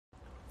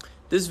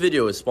This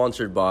video is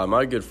sponsored by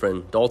my good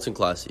friend Dalton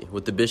Classy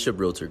with the Bishop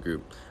Realtor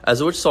Group.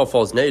 As a Wichita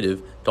Falls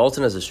native,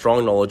 Dalton has a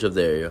strong knowledge of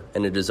the area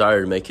and a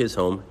desire to make his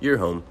home your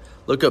home.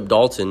 Look up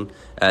Dalton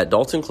at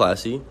Dalton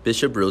Classy,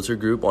 Bishop Realtor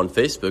Group on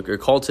Facebook, or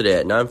call today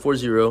at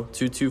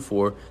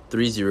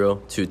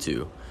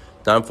 940-224-3022.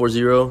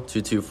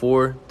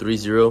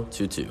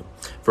 940-224-3022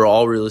 for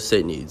all real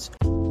estate needs.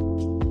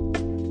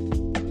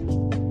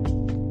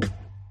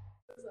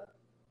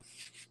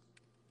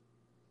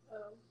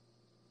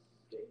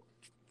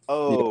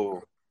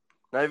 Oh,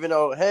 not even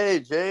know. Hey,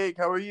 Jake,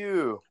 how are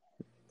you?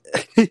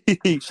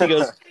 she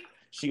goes,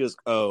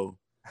 oh,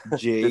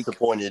 Jake.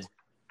 Disappointed.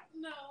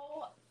 No,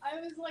 I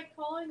was like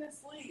falling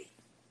asleep.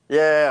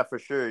 Yeah, for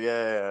sure.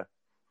 Yeah.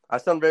 I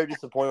sound very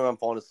disappointed when I'm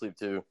falling asleep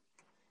too.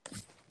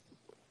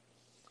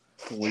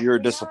 Well, you're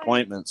a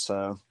disappointment,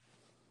 so.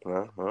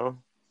 Well.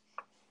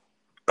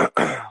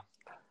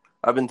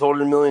 I've been told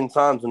it a million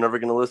times. I'm never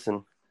going to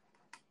listen.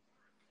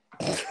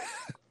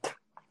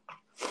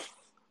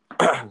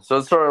 So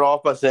let's start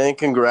off by saying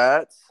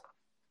congrats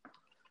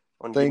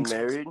on getting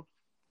married.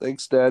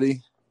 Thanks,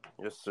 Daddy.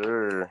 Yes,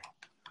 sir.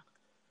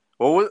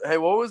 What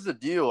was the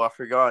deal? I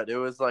forgot. It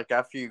was like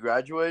after you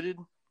graduated?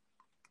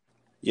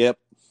 Yep.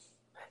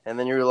 And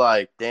then you were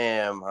like,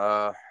 damn,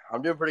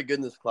 I'm doing pretty good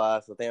in this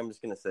class. I think I'm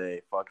just going to say,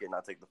 fuck it, and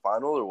not take the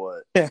final, or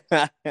what?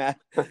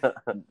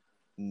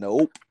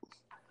 Nope.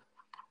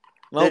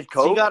 Well,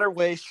 she got her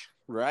wish,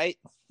 right?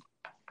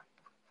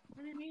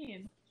 What do you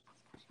mean?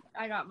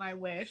 I got my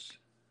wish.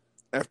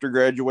 After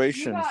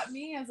graduation. You got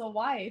me as a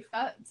wife.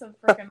 That's a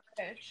freaking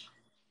wish.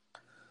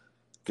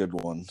 Good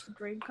one.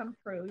 Dream come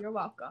true. You're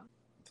welcome.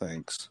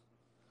 Thanks.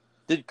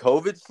 Did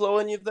COVID slow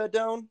any of that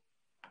down?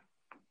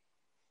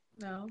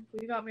 No,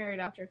 we got married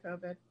after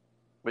COVID.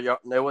 But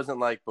it wasn't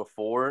like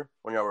before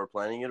when y'all were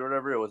planning it or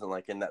whatever? It wasn't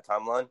like in that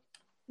timeline?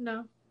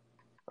 No.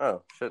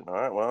 Oh, shit. All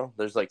right, well,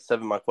 there's like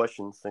 7 of my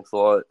questions. Thanks a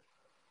lot.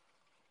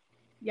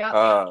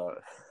 Yeah.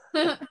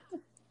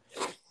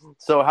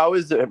 So how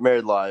is the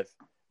married life?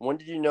 When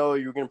did you know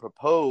you were going to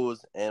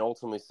propose and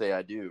ultimately say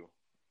I do?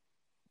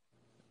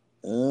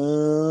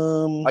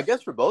 I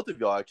guess for both of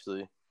y'all,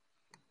 actually.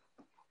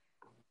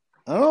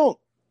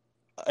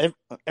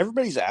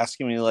 Everybody's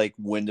asking me, like,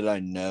 when did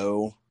I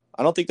know?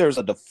 I don't think there was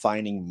a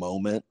defining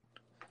moment.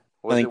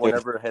 Was it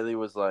whenever Haley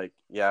was like,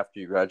 yeah,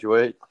 after you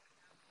graduate?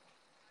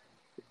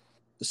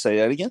 Say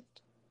that again?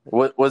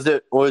 What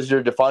was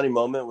your defining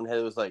moment when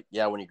Haley was like,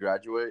 yeah, when you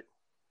graduate?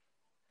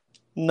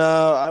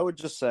 No, I would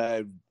just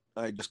say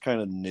I just kind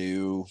of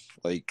knew,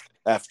 like,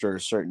 after a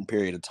certain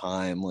period of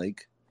time,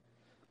 like,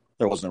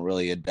 there wasn't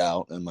really a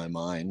doubt in my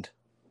mind.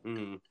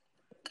 Mm-hmm.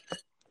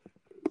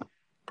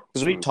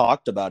 Because we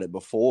talked about it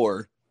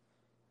before,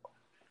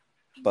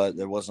 but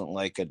there wasn't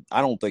like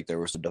I don't think there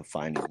was a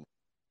defining.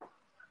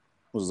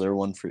 Was there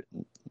one for?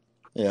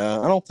 Yeah,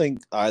 I don't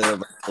think either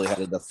of us really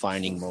had a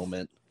defining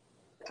moment.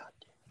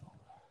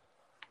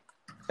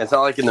 It's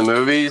not like in the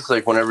movies,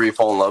 like whenever you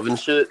fall in love and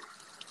shit.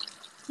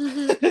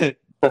 No.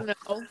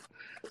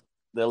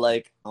 They're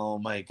like, oh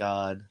my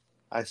God,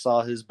 I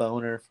saw his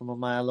boner from a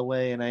mile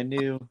away and I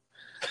knew.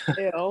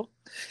 Ew.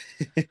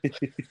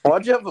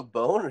 Why'd you have a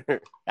boner?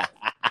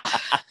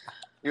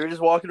 You were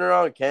just walking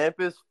around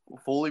campus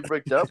fully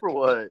bricked up or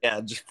what?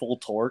 Yeah, just full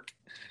torque.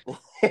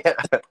 Yeah.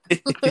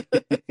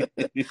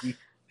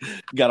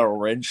 Got a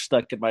wrench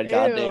stuck in my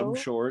goddamn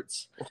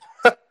shorts.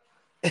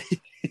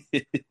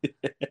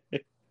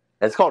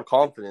 It's called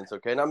confidence,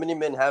 okay? Not many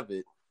men have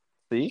it.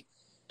 See?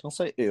 Don't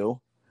say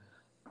ew.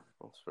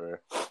 That's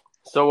fair.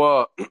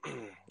 So,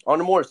 on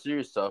the more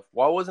serious stuff,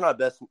 why wasn't I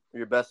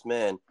your best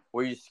man?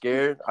 Were you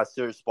scared I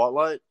steal your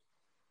spotlight?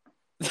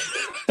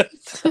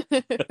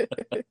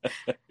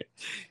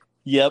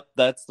 Yep,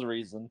 that's the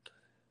reason.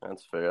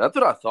 That's fair. That's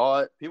what I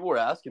thought. People were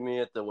asking me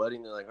at the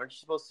wedding. They're like, aren't you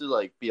supposed to,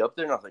 like, be up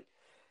there? And I was like,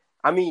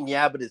 I mean,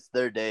 yeah, but it's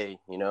their day.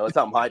 You know, it's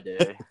not my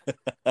day.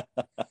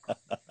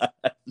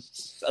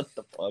 Shut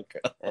the fuck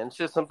up. And it's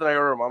just something I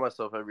gotta remind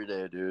myself every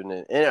day, dude.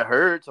 And it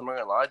hurts. I'm not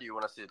gonna lie to you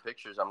when I see the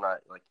pictures. I'm not,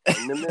 like,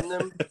 in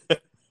them.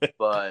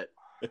 But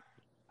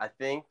I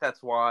think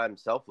that's why I'm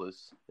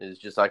selfless. Is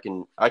just I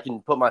can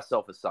put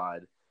myself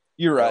aside.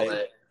 You're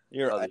right.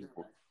 You're right.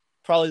 People.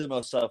 Probably the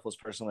most selfless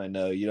person I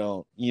know.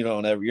 You're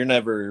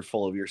never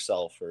full of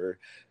yourself or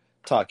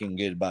talking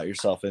good about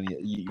yourself, and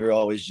you're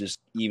always just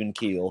even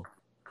keel.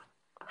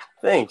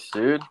 Thanks,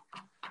 dude.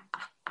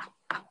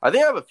 I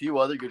think I have a few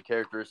other good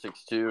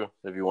characteristics too.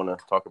 If you want to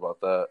talk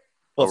about that,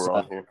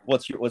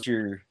 what's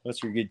your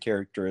good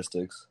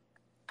characteristics?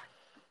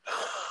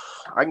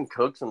 I can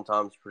cook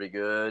sometimes pretty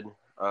good.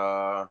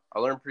 I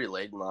learned pretty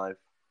late in life.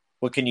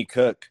 What can you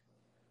cook?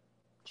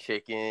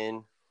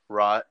 Chicken,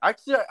 rice.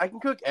 Actually, I can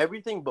cook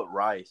everything but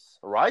rice.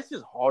 Rice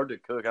is hard to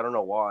cook. I don't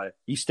know why.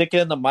 You stick it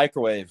in the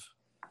microwave.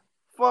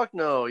 Fuck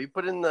no. You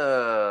put in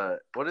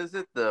the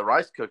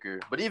rice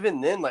cooker. But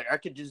even then, like, I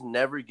could just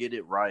never get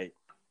it right.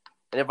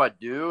 And if I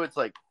do, it's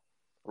like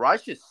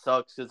rice just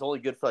sucks. It's only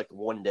good for like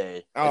one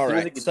day. All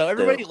right. So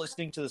everybody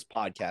listening to this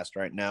podcast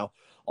right now,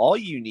 all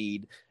you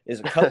need is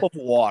a cup of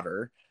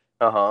water.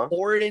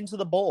 Pour it into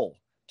the bowl.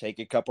 Take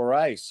a cup of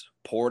rice,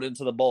 pour it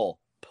into the bowl,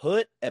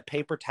 put a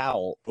paper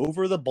towel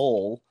over the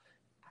bowl,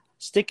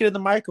 stick it in the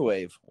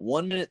microwave,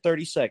 1 minute,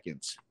 30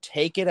 seconds,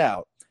 take it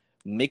out,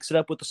 mix it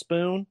up with a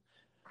spoon,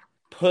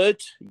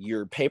 put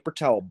your paper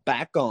towel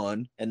back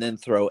on, and then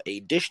throw a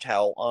dish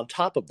towel on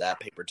top of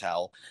that paper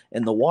towel,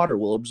 and the water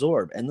will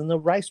absorb, and then the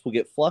rice will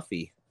get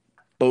fluffy.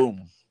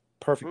 Boom.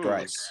 Perfect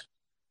rice.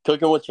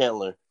 Cooking with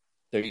Chandler.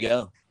 There you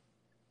go.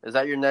 Is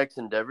that your next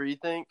endeavor, you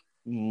think?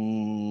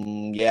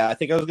 Yeah, I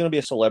think I was going to be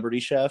a celebrity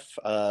chef.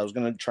 I was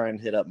going to try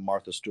and hit up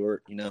Martha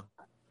Stewart, you know.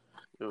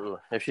 Ooh,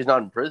 if she's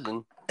not in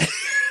prison.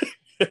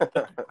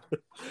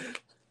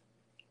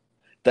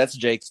 That's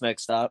Jake's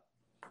next stop.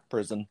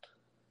 Prison.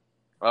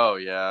 Oh,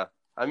 yeah.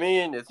 I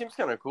mean, it seems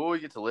kind of cool.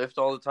 You get to lift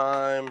all the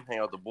time, hang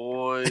out with the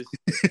boys.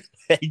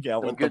 Hang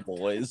out with the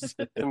boys.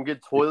 Some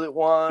good toilet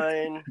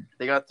wine.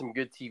 They got some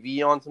good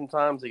TV on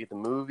sometimes. They get the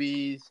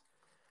movies.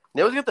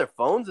 They always get their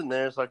phones in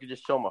there, so I could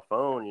just show my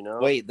phone, you know?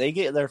 Wait, they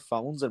get their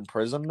phones in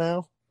prison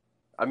now?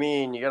 I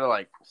mean, you got to,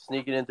 like,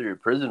 sneak it in through your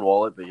prison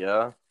wallet, but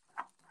yeah.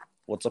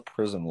 What's a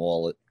prison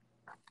wallet?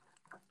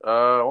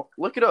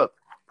 Look it up.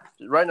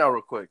 Right now,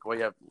 real quick. Well,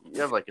 you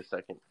have like a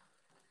second.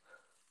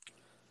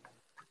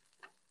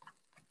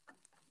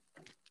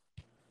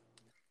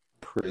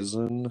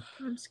 Prison.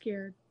 I'm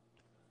scared.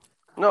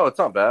 No, it's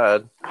not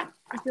bad.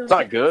 It's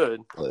not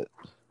good. But...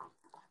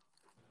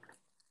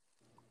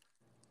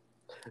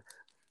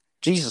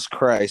 Jesus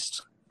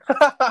Christ.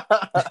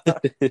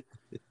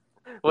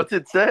 What's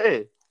it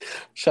say?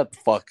 Shut the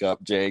fuck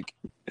up, Jake.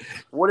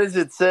 What does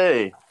it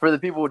say for the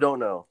people who don't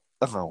know?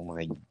 Oh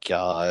my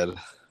God.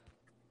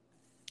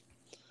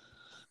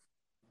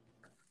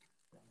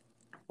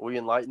 Will you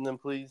enlighten them,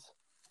 please?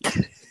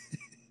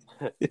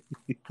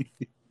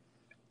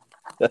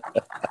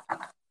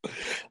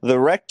 The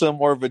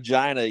rectum or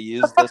vagina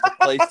used as a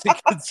place to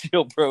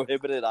conceal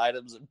prohibited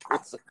items in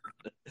prison.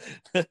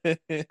 So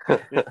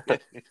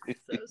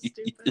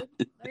stupid.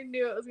 I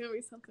knew it was going to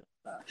be something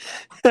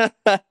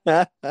like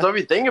that. So if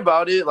you think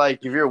about it,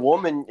 like if you're a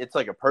woman, it's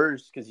like a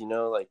purse because, you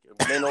know, like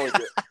men only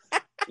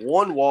get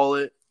one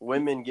wallet.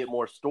 Women get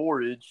more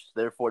storage,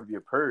 therefore it'd be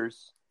a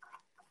purse.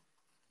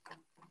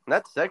 And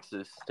that's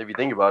sexist if you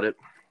think about it.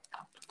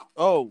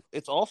 Oh,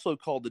 it's also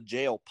called the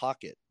jail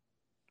pocket.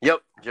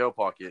 Yep, jail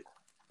pocket.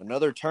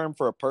 Another term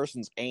for a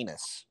person's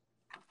anus.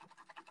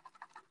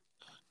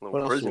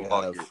 Little prison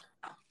pocket.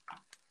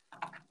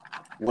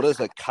 What is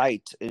a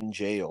kite in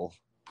jail?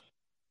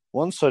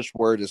 One such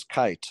word is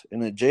kite.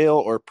 In a jail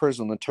or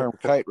prison, the term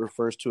kite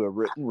refers to a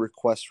written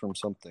request from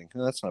something.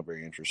 That's not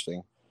very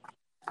interesting.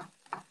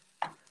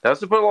 They have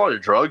to put a lot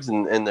of drugs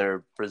in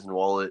their prison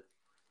wallet.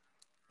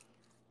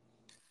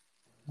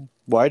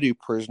 Why do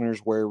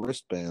prisoners wear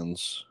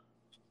wristbands?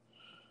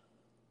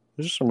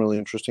 These are some really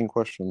interesting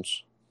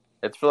questions.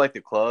 It's for like the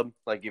club,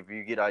 like if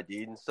you get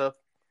ID'd and stuff.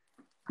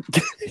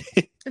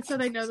 And so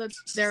they know that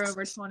they're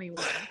over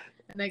 21.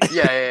 And they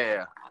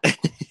Yeah.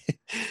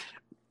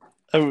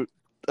 I'm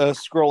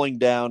scrolling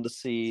down to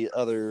see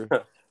other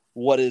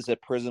what is a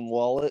prison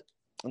wallet.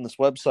 On this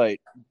website,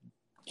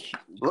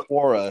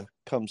 Quora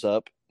comes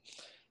up.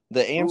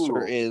 The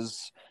answer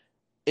is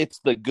it's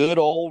the good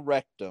old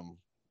rectum.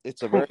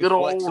 It's a very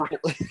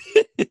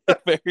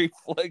very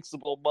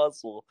flexible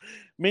muscle.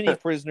 Many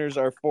prisoners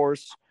are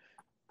forced.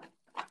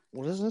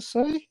 What does this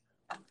say?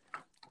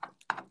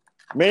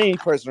 Many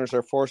prisoners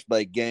are forced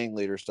by gang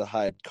leaders to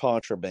hide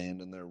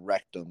contraband in their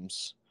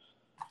rectums.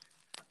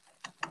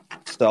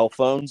 Cell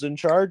phones and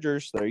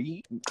chargers. Have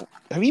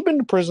you been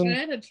to prison?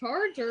 And a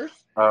charger.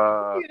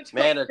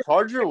 Man, a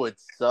charger would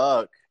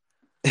suck.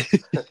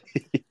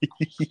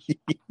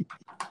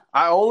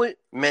 Oh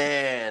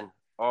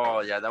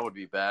yeah, that would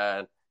be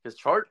bad.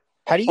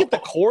 How do you get the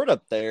cord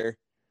up there?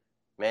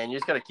 Man, you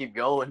just gotta keep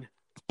going.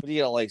 What do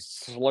you gotta, like,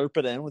 slurp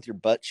it in with your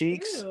butt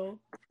cheeks? Ew.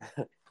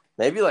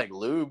 Maybe like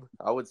lube,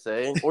 I would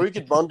say. Or you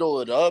could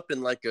bundle it up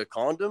in like a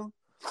condom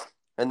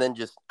and then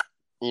just,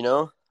 you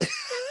know.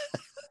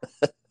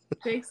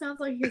 Jake sounds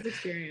like his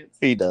experience.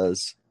 He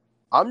does.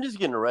 I'm just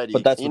getting ready.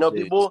 But that's, you know,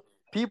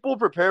 people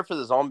prepare for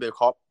the zombie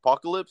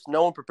apocalypse.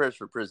 No one prepares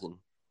for prison.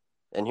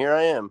 And here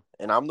I am.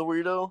 And I'm the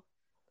weirdo.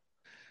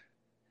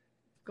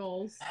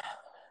 Goals.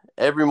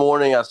 Every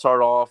morning I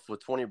start off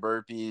with 20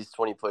 burpees,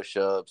 20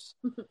 push-ups,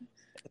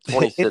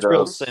 20 sit-ups. It's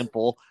real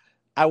simple.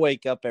 I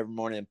wake up every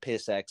morning and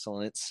piss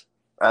excellence.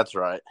 That's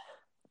right.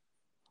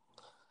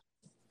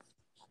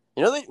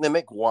 You know they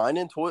make wine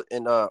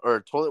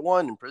or toilet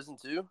wine in prison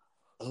too?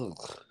 Ugh.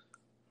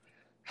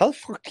 How the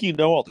fuck do you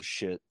know all this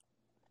shit?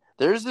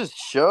 There's this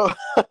show.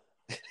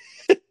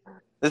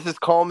 This is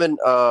common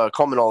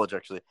knowledge,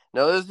 actually.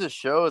 No, there's this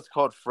show. It's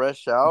called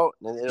Fresh Out.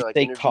 And they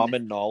like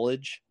common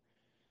knowledge?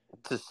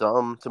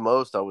 To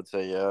most, I would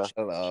say, yeah.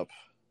 Shut up.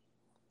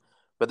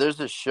 But there's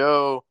this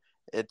show.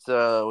 It's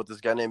with this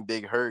guy named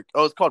Big Herc.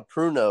 Oh, it's called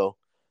Pruno.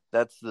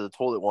 That's the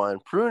toilet wine.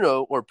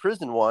 Pruno, or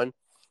prison wine,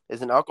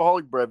 is an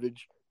alcoholic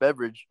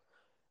beverage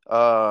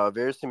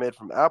variously made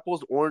from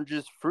apples,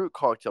 oranges, fruit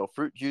cocktail,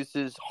 fruit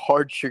juices,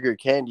 hard sugar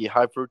candy,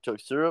 high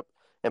fructose syrup,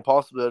 and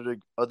possibly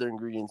other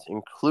ingredients,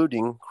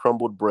 including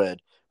crumbled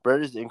bread.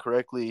 Bread is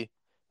incorrectly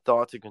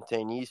thought to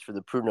contain yeast for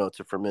the pruno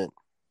to ferment.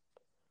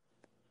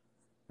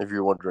 If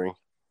you're wondering.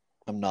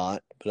 I'm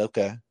not, but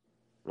okay.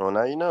 Well,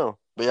 now you know.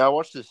 But yeah, I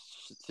watched this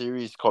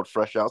series called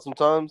Fresh Out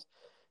sometimes,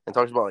 and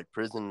talks about like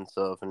prison and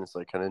stuff, and it's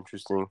like kind of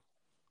interesting.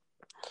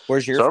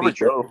 Where's your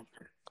feature?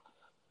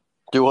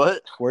 Do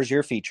what? Where's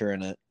your feature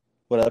in it?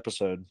 What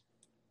episode?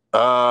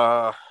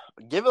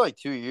 Give it like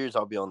 2 years,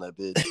 I'll be on that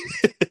bitch.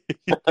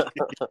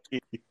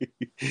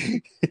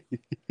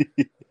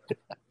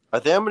 I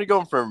think I'm gonna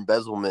go for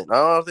embezzlement.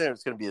 I don't think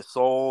it's gonna be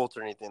assault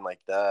or anything like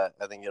that.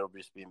 I think it'll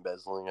just be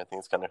embezzling. I think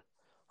it's kind of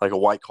like a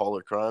white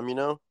collar crime, you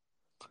know?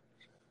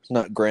 It's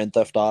not Grand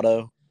Theft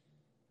Auto.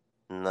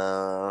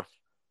 Nah,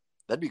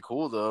 that'd be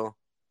cool though.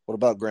 What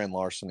about grand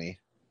larceny?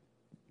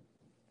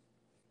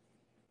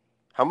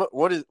 How much?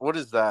 What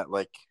is that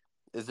like?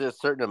 Is there a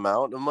certain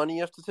amount of money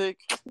you have to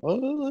take?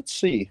 Well, let's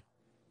see.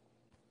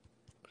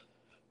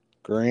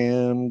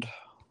 Grand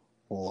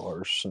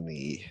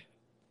larceny.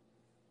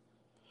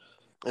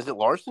 Is it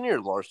larceny or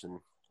larcen?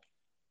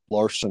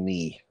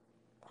 Larceny.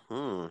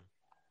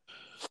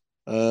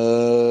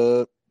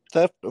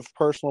 Theft of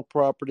personal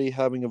property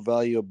having a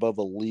value above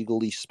a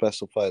legally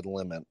specified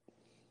limit.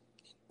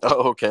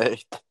 Oh, okay.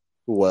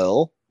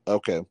 Well,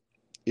 okay.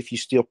 If you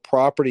steal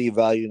property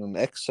valued in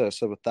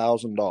excess of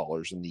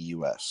 $1,000 in the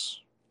U.S.,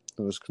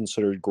 it was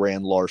considered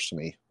grand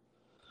larceny.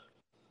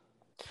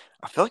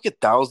 I feel like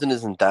 1,000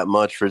 isn't that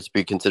much for it to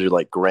be considered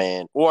like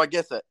grand. Well, I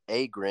guess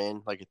a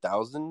grand, like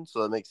 1,000,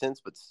 so that makes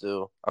sense. But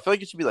still, I feel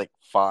like it should be like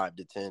 5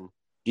 to 10.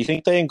 Do you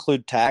think they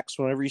include tax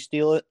whenever you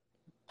steal it?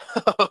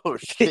 Oh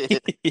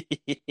shit!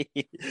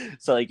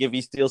 So, like, if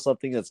you steal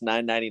something that's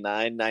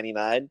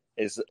 $9.99.99,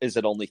 is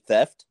it only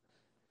theft?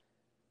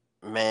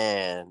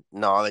 Man,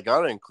 no, they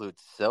gotta include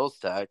sales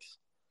tax.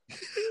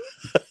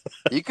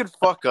 You could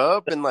fuck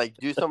up and like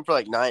do something for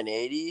like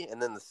 $9.80,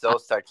 and then the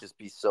sales tax just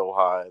be so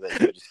high that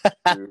you just get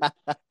screwed.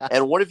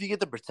 And what if you get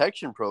the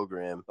protection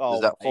program?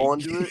 Does that fall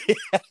into it?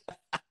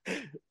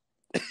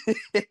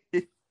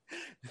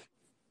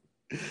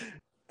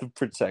 The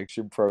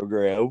protection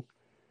program.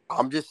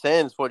 I'm just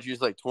saying, it's what,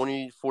 use like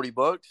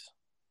 $20-$40?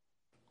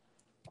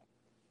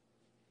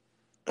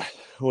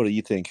 What do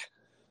you think?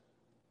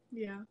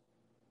 Yeah.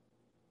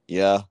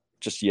 Yeah,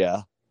 just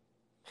yeah.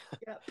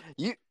 Yep.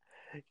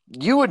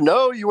 You would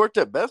know. You worked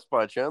at Best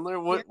Buy, Chandler.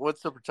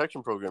 What's the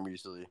protection program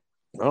usually?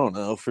 I don't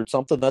know. For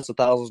something that's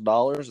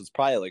 $1,000, it's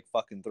probably like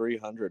fucking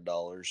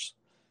 $300.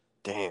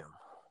 Damn.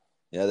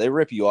 Yeah, they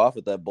rip you off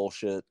with that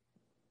bullshit.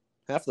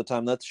 Half the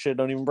time, that shit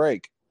don't even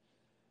break.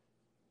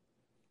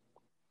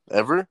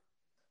 Ever?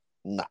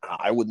 Nah,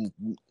 I wouldn't.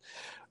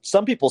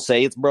 Some people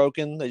say it's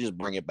broken. They just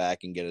bring it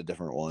back and get a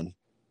different one.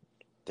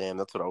 Damn,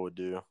 that's what I would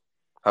do.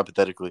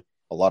 Hypothetically.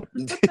 A lot of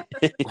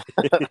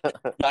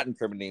not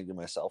incriminating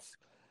myself.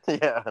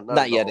 Yeah,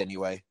 not yet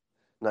anyway.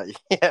 Not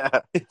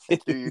yet.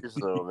 2 years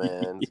though,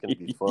 man. It's gonna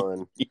be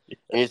fun.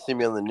 You see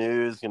me on the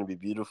news. It's gonna be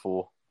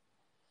beautiful.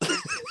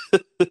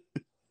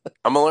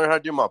 I'm gonna learn how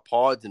to do my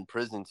pods in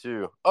prison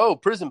too. Oh,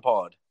 prison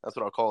pod. That's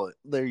what I'll call it.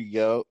 There you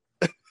go.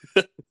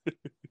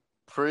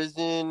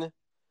 Prison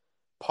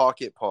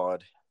pocket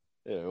pod.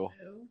 Ew.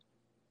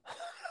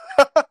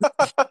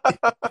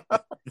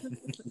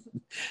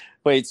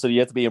 Wait, so you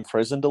have to be in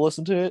prison to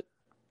listen to it?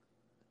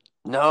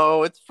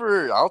 No, it's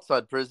for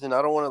outside prison.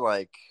 I don't want to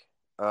like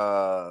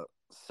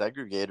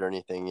segregate or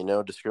anything,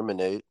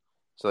 discriminate.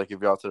 So like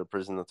if you're outside of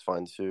prison, that's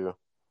fine too.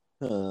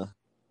 I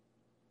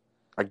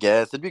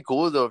guess it'd be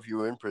cool though if you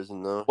were in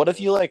prison though. What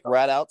if you like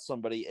rat out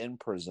somebody in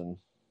prison?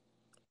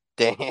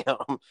 Damn,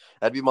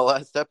 that'd be my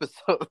last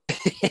episode.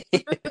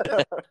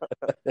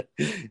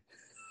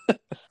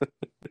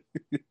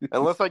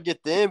 Unless I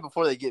get them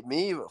before they get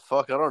me, but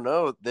fuck, I don't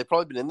know. They've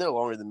probably been in there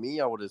longer than me,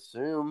 I would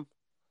assume.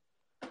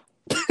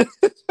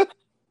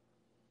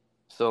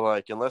 So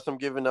like, unless I'm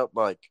giving up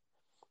like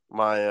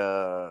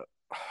my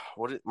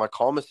my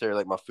commissary,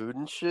 like my food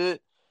and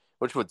shit,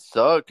 which would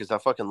suck because I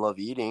fucking love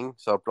eating.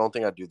 So I don't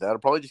think I'd do that.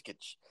 I'd probably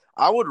just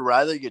I would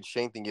rather get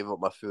shanked than give up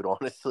my food,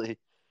 honestly.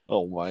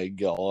 Oh my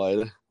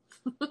god.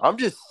 I'm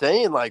just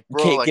saying, like,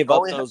 bro, can't like, give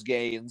up those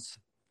gains.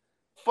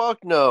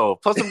 Fuck no.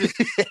 Plus,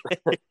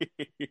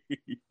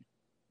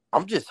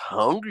 I'm just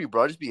hungry,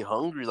 bro. I just be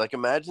hungry. Like,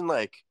 imagine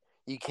like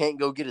you can't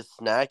go get a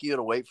snack. You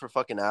gotta wait for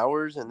fucking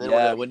hours, and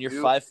then when you're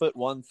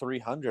 5'1",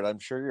 300, I'm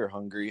sure you're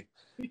hungry.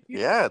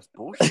 Yeah, it's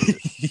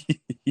bullshit.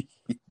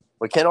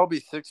 We can't all be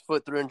 6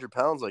 foot, 300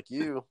 pounds like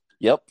you.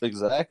 Yep,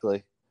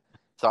 exactly.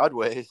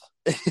 Sideways.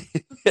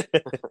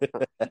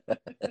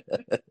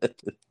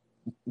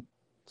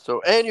 So,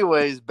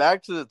 anyways,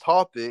 back to the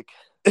topic.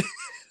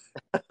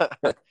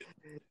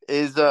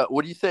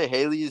 What do you say?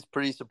 Haley is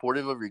pretty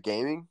supportive of your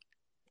gaming?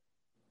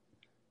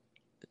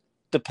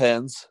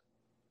 Depends.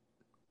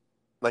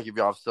 Like if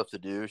you have stuff to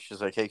do,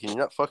 she's like, "Hey, can you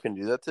not fucking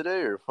do that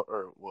today, or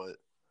what?"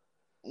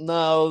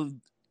 No,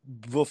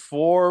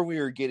 before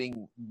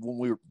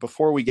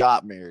we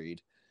got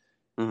married,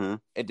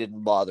 it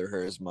didn't bother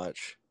her as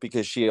much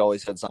because she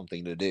always had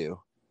something to do.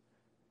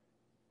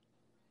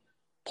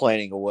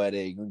 Planning a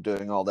wedding,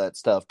 doing all that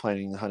stuff,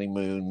 planning the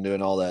honeymoon,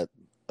 doing all that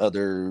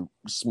other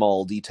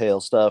small detail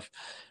stuff.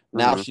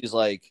 Now Mhm. she's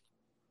like,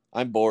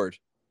 I'm bored.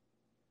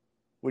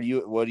 What do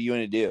you want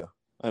to do?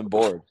 I'm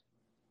bored.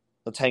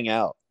 Let's hang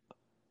out.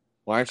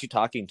 Why aren't you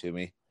talking to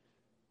me?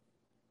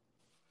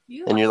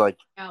 You And have you're to like,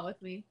 hang out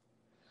with me.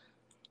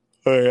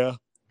 Oh yeah.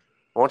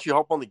 why don't you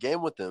hop on the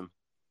game with them?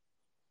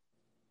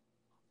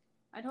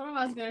 I told him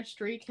I was gonna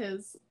streak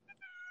his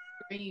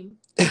stream.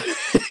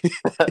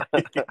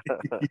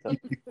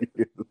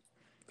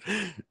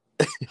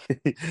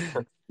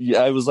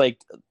 Yeah, I was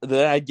like,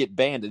 then I'd get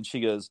banned, and she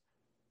goes,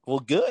 "Well,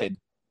 good."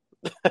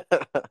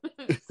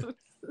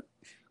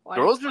 Why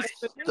Girls didn't are you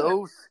do it?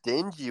 so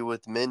stingy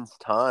with men's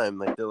time.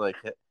 Like, they're like,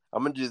 hey,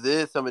 I'm gonna do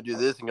this, I'm gonna do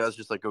this, and guys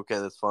just like, okay,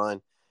 that's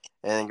fine.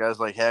 And then guys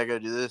like, hey, I gotta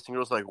do this, and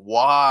girls like,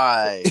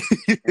 why?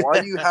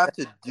 Why do you have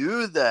to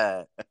do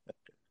that?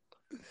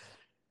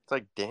 It's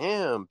like,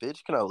 damn,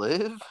 bitch, can I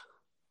live?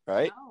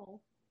 Right?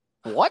 No.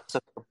 What?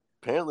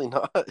 Apparently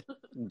not.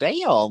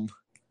 Damn.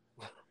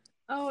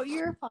 Oh,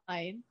 you're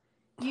fine.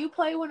 You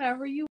play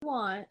whenever you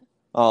want.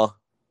 Oh.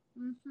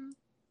 Mm-hmm.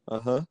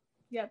 Uh-huh.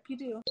 Yep, you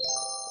do.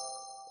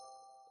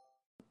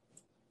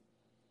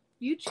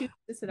 You choose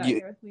to sit out You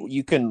here with me.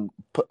 you can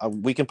put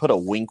we can put a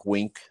wink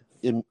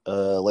in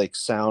like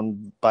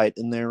sound bite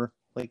in there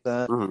like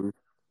that. Mm-hmm.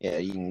 Yeah,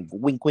 you can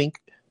wink wink.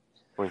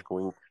 Wink,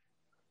 wink.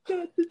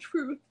 That's the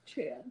truth,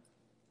 Chan.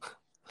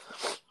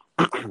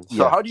 So,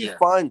 Yeah. how do you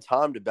find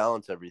time to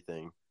balance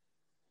everything?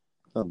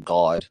 Oh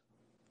God.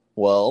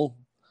 Well,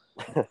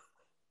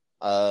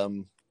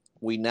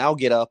 we now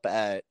get up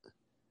at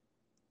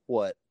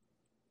what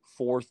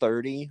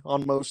 4:30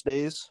 on most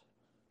days.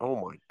 Oh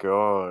my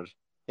god.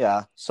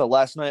 Yeah. So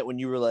last night when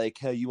you were like,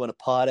 "Hey, you want to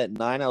pod at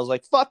 9?" I was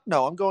like, "Fuck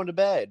no, I'm going to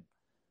bed."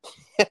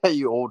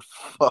 You old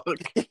fuck.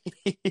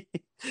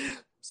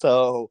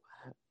 So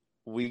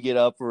we get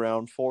up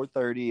around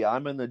 4:30.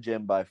 I'm in the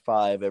gym by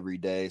 5 every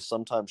day.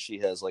 Sometimes she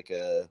has like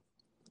a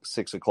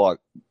 6 o'clock,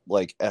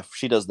 like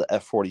she does the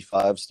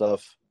F45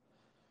 stuff.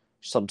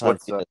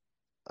 Sometimes What's that?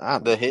 I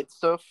don't The know. hit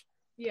stuff?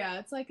 Yeah,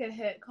 it's like a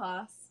hit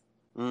class.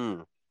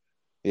 Mm.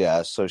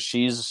 Yeah, so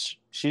she's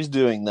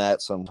doing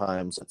that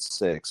sometimes at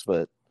 6,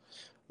 but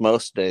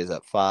most days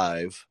at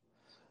 5.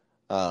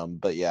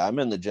 But yeah, I'm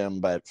in the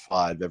gym by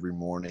 5 every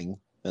morning,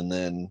 and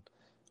then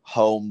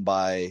home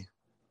by,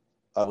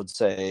 I would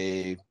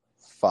say,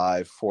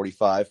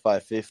 5:45,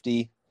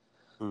 5:50,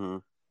 Mm-hmm.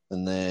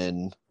 and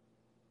then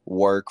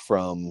work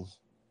from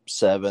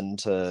 7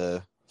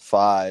 to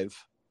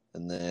 5,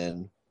 and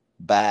then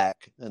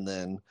back. And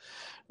then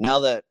now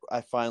that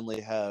I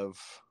finally have,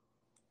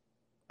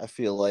 I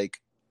feel like,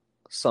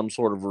 some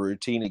sort of a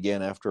routine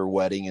again after a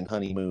wedding and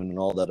honeymoon and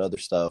all that other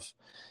stuff,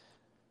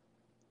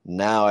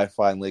 now I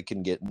finally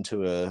can get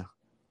into a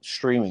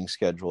streaming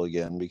schedule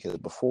again, because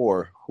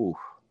before,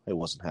 it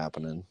wasn't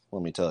happening.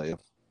 Let me tell you.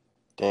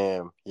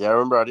 Damn. Yeah, I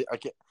remember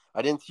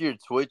I didn't see your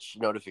Twitch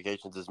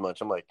notifications as much.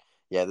 I'm like,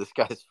 yeah, this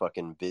guy's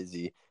fucking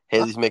busy.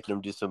 Haley's making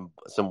him do some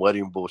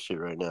wedding bullshit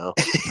right now.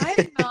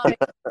 I'm not.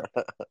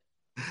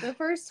 The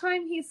first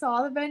time he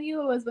saw the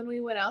venue was when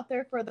we went out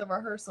there for the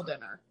rehearsal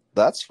dinner.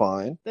 That's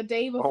fine. The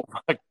day before.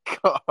 Oh my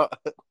god.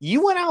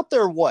 You went out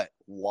there what?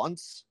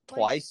 Once? Like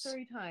Twice?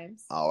 3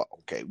 times. Oh,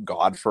 okay.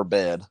 God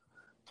forbid.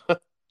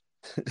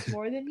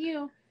 More than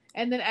you.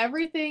 And then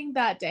everything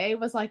that day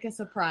was like a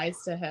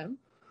surprise to him.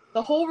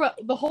 The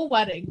whole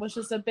wedding was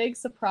just a big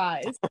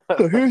surprise.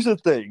 So here's the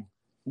thing,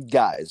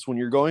 guys, when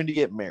you're going to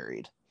get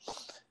married,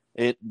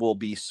 it will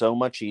be so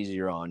much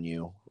easier on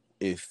you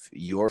if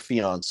your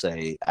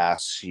fiance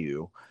asks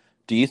you,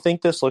 "Do you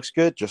think this looks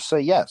good?" Just say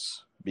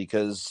yes,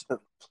 because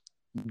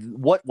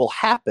what will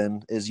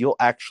happen is you'll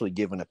actually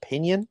give an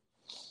opinion.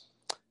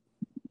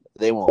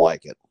 They won't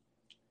like it.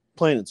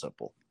 Plain and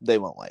simple. They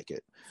won't like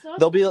it. So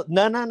They'll be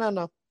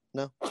no.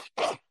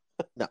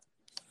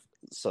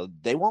 So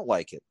they won't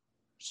like it.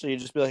 So you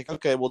just be like,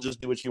 okay, we'll just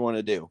do what you want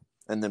to do,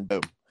 and then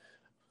boom.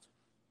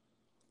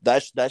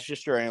 That's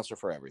just your answer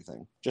for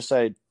everything. Just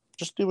say,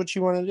 just do what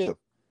you want to do.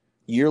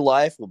 Your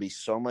life will be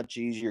so much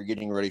easier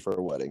getting ready for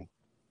a wedding.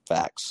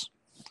 Facts.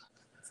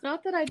 it's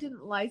not that I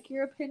didn't like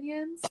your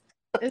opinions,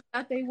 it's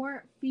that they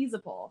weren't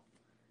feasible.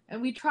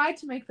 And we tried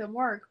to make them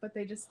work, but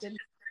they just didn't.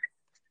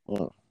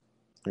 Well,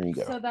 there you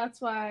go. So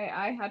that's why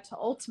I had to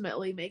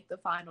ultimately make the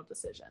final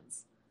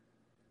decisions.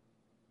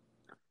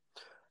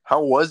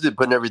 How was it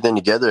putting everything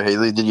together,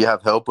 Haley? Did you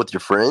have help with your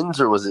friends,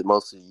 or was it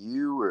mostly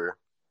you? Or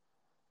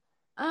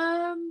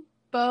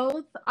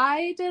Both.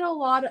 I did a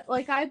lot of,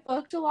 like, I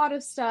booked a lot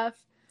of stuff,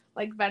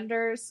 like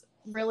vendors,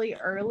 really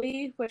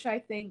early, which I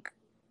think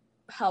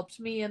helped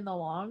me in the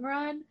long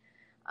run.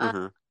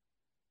 mm-hmm.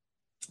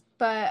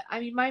 But I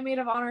mean, my maid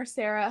of honor,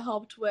 Sarah,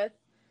 helped with,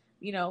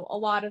 a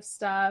lot of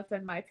stuff,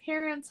 and my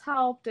parents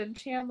helped, and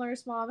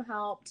Chandler's mom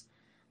helped.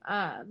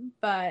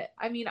 But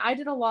I mean, I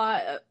did a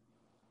lot of,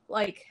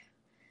 like,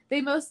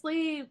 they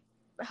mostly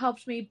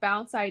helped me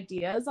bounce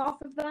ideas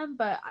off of them,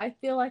 but I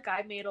feel like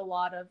I made a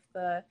lot of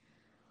the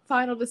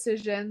final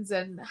decisions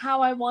and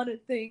how I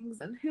wanted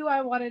things and who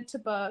I wanted to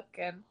book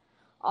and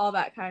all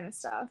that kind of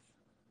stuff.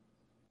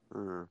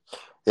 Mm-hmm.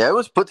 Yeah, it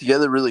was put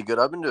together really good.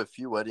 I've been to a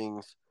few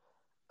weddings.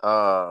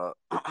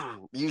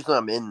 Usually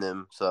I'm in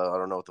them, so I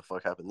don't know what the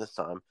fuck happened this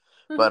time.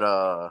 But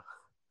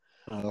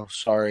Oh,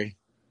 sorry.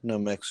 No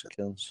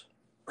Mexicans.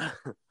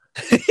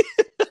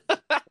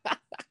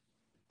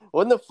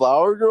 wasn't the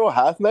flower girl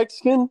half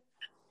Mexican?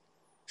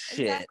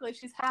 Shit. Exactly,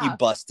 she's You half.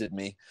 busted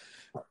me.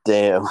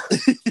 Damn.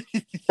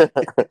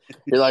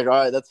 You're like, all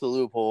right, that's a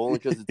loophole only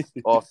because it's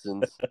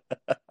Austin's.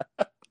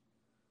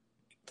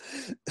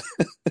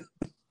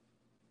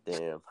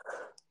 Damn.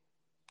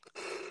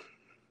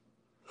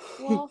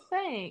 Well,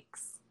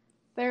 thanks.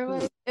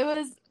 It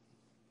was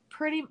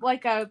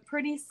a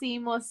pretty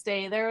seamless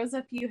day. There was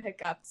a few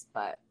hiccups,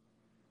 but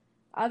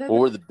other than What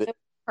were that, it was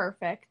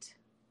perfect.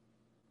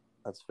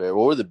 That's fair.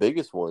 What were the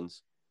biggest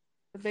ones?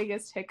 The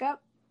biggest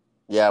hiccup?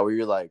 Yeah, where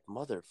you're like,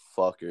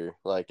 motherfucker.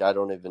 Like, I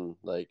don't even,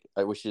 like,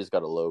 I wish you just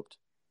got eloped.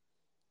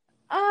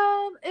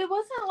 It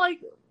wasn't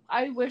like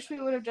I wish we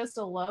would have just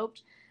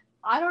eloped.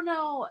 I don't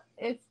know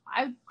if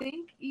I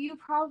think you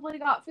probably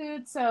got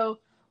food, so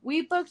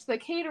we booked the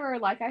caterer.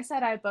 Like I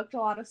said, I booked a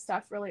lot of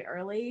stuff really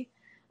early.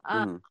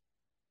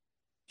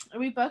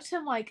 We booked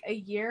him like a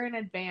year in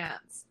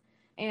advance,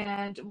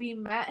 and we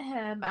met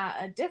him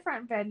at a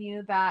different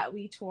venue that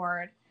we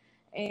toured,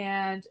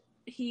 and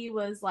he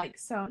was like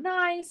so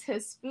nice.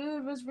 His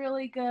food was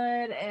really good,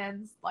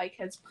 and like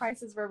his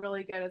prices were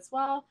really good as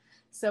well.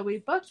 So we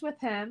booked with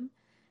him,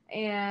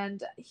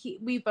 and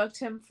we booked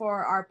him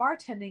for our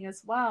bartending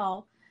as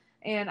well.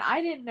 And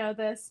I didn't know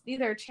this,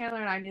 neither Chandler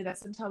and I knew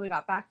this until we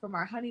got back from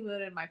our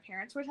honeymoon and my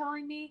parents were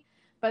telling me.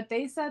 But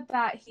they said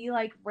that he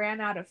like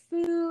ran out of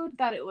food,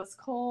 that it was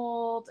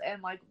cold,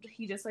 and like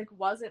he just like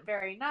wasn't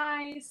very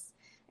nice.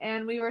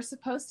 And we were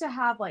supposed to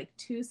have like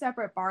two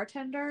separate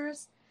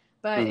bartenders,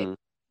 but it was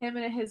him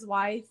and his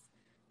wife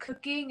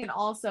cooking and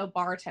also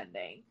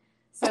bartending.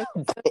 So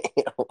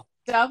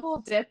double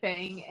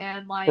dipping,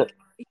 and like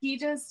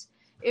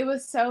it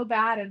was so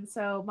bad. And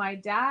so my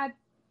dad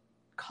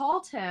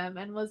called him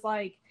and was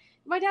like,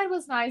 my dad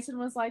was nice and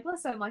was like,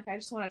 listen, like I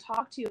just want to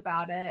talk to you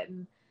about it,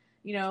 and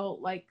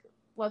like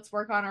let's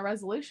work on a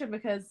resolution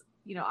because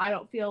I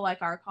don't feel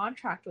like our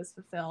contract was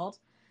fulfilled.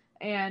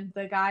 And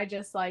the guy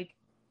just like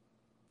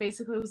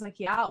basically was like,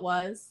 yeah, it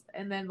was,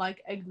 and then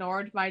like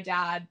ignored my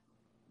dad,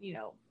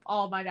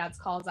 all of my dad's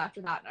calls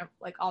after that, and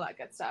like all that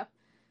good stuff.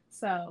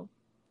 So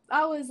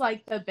that was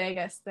like the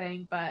biggest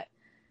thing. But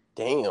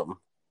damn,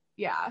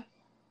 yeah,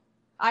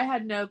 I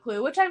had no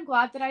clue, which I'm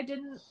glad that I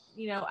didn't,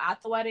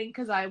 at the wedding,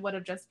 because I would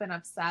have just been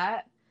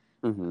upset.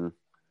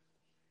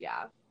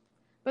 Yeah.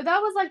 But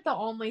that was like the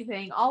only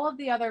thing. All of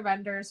the other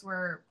vendors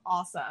were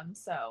awesome.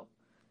 So.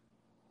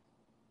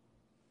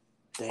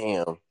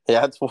 Damn.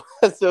 Yeah,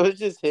 so it's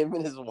just him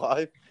and his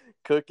wife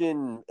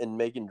cooking and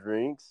making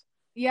drinks.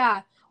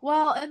 Yeah.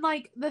 Well, and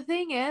like the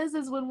thing is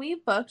when we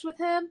booked with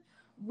him,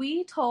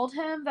 we told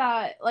him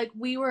that like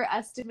we were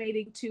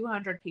estimating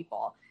 200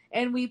 people.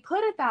 And we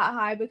put it that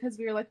high because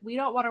we were like, we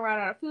don't want to run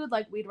out of food.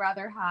 Like we'd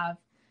rather have,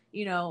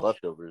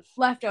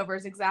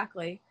 leftovers,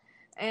 exactly.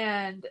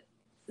 And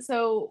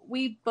so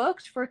we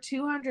booked for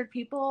 200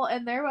 people,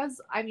 and there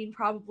was,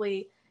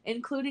 probably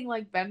including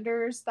like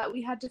vendors that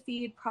we had to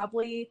feed,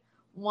 probably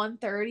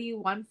 130,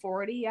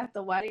 140 at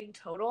the wedding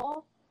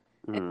total.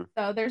 And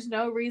so there's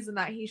no reason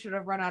that he should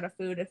have run out of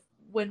food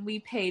when we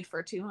paid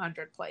for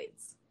 200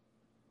 plates.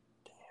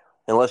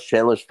 Unless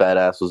Chandler's fat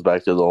ass was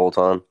back there the whole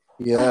time.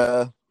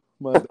 Yeah.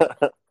 My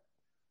bad.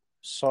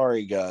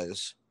 Sorry,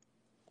 guys.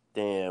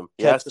 Damn.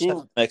 Yeah, Catch us at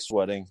the next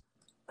wedding.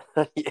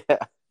 Yeah.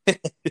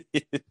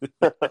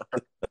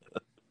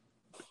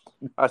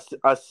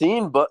 I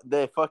seen, but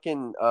they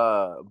fucking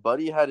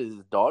Buddy had his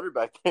daughter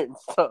back there and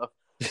stuff.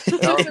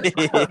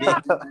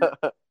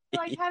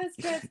 Like had his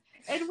kids,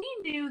 and we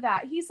knew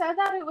that. He said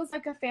that it was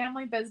like a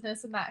family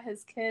business and that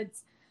his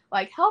kids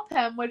like help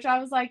him, which I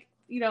was like,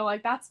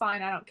 like that's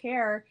fine, I don't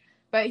care.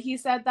 But he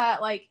said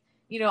that like,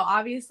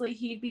 obviously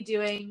he'd be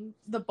doing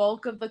the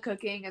bulk of the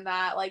cooking, and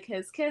that like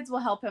his kids will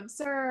help him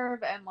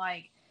serve, and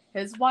like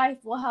his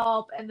wife will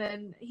help. And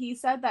then he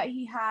said that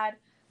he had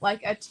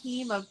like a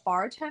team of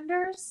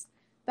bartenders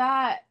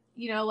that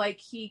like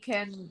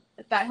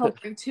that he'll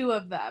bring two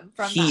of them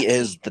from. He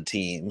is the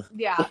team.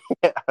 Yeah.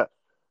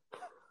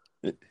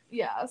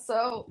 Yeah.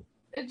 So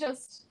it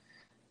just,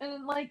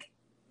 and like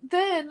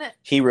then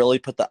he really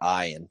put the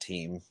I in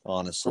team,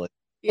 honestly.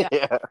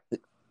 Yeah.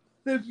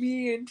 The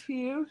me and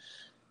team.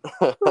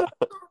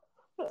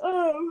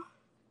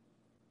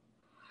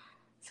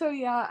 So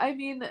yeah,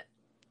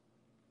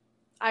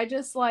 I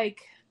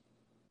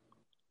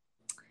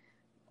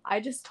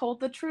just told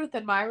the truth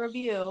in my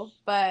review,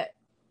 but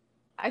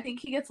I think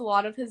he gets a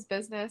lot of his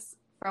business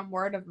from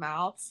word of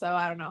mouth, so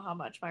I don't know how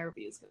much my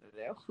review is going to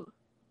do.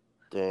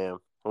 Damn.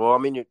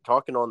 Well, you're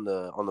talking on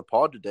the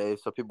pod today,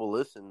 so people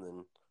listen,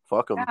 then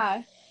fuck them.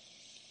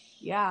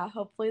 Yeah.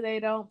 Hopefully they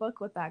don't book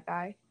with that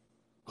guy.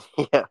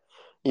 Yeah.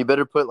 You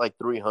better put like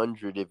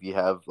 300 if you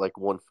have like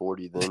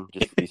 140, then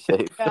just to be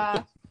safe.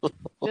 Yeah.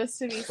 Just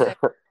to be safe.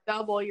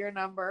 Double your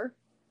number.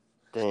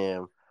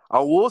 Damn. I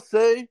will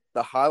say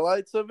the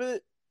highlights of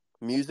it,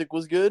 music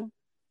was good.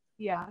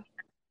 Yeah.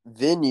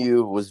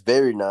 venue was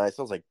very nice.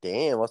 I was like,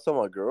 damn. I saw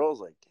my girl. I was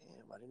like,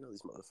 damn, I didn't know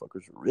these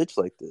motherfuckers were rich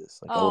like this.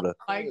 Like, I would have.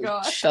 my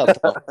gosh. Shut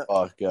the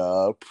fuck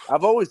up.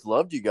 I've always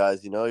loved you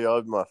guys. You know, y'all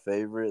are my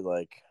favorite.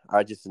 Like,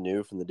 I just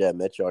knew from the day I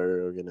met y'all, you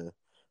were gonna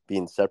be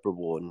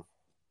inseparable.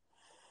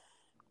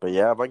 But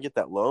yeah, if I get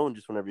that loan,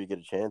 just whenever you get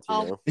a chance, you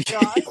know.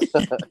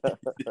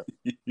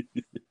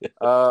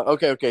 Gosh.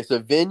 Okay. So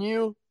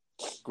venue,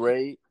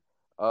 great.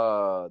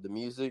 The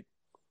music,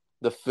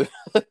 the food.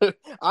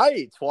 I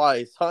ate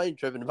twice. I ain't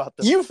tripping about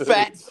the You food.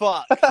 fat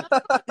fuck.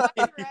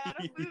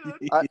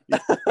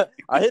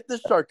 I hit the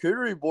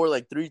charcuterie board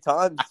like 3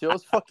 times too. I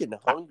was fucking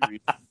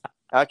hungry.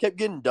 I kept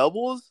getting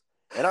doubles,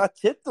 and I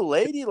tipped the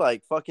lady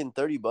like fucking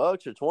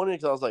 $30 or 20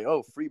 because I was like,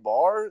 oh, free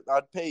bar.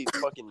 I'd pay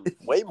fucking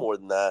way more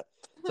than that.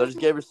 So I just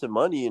gave her some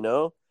money, you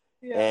know,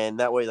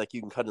 and that way like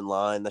you can cut in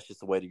line. That's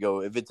just the way to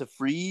go. If it's a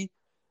free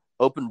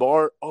open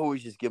bar,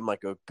 always just give them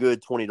like a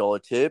good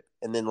 $20 tip,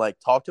 and then like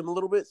talk to them a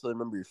little bit so they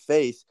remember your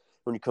face.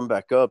 When you come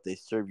back up, they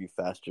serve you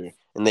faster,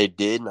 and they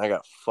did. And I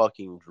got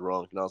fucking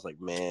drunk, and I was like,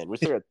 "Man, we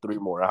still got 3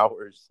 more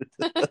hours."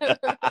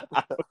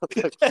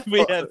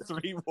 We had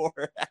 3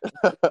 more.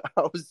 I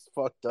was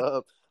fucked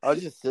up. I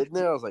was just sitting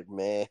there. I was like,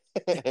 "Man."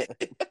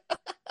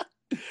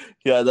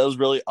 Yeah, that was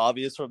really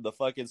obvious from the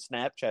fucking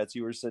Snapchats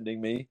you were sending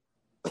me.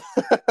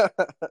 I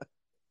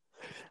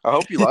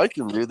hope you like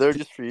them, dude. They're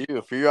just for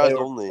you, for your eyes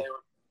only.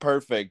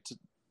 Perfect.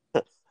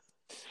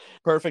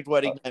 Perfect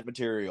wedding night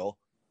material.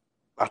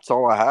 That's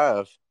all I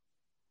have.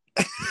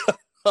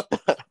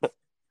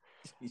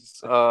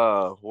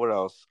 What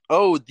else?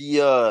 Oh,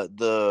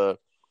 the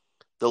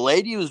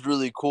lady was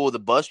really cool. The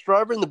bus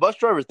driver, and the bus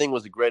driver thing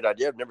was a great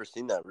idea. I've never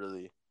seen that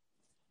really.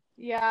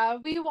 Yeah,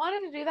 we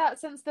wanted to do that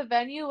since the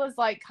venue was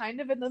like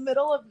kind of in the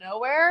middle of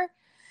nowhere.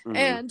 Mhm.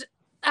 And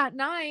at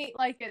night,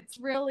 like it's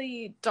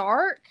really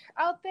dark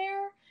out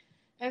there.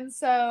 And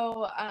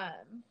so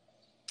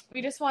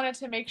we just wanted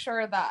to make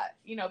sure that,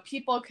 you know,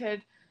 people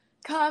could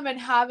come and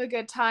have a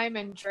good time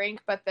and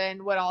drink, but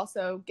then would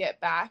also get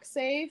back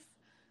safe.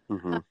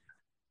 Mm-hmm.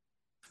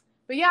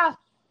 But yeah,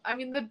 I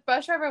mean, the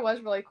bus driver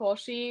was really cool.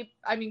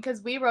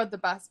 Because we rode the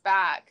bus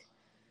back,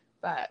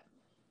 but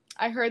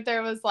I heard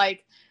there was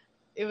like,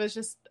 it was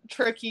just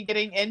tricky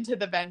getting into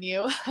the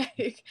venue.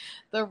 Like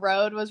the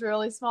road was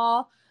really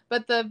small,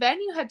 but the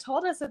venue had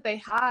told us that they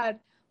had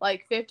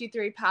like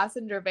 53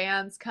 passenger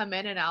vans come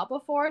in and out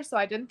before. So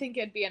I didn't think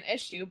it'd be an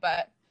issue,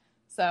 but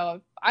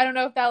so I don't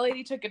know if that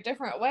lady took a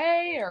different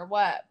way or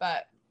what,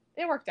 but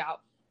it worked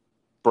out.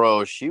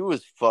 Bro, she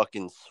was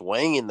fucking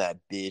swinging that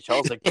bitch. I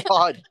was like,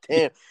 God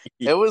damn.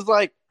 It was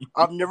like,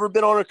 I've never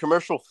been on a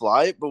commercial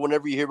flight, but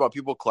whenever you hear about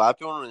people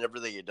clapping whenever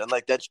they get done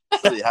like that, shit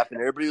really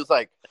happened. Everybody was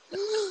like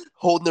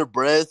holding their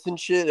breaths and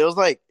shit. It was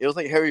like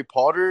Harry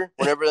Potter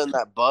whenever in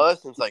that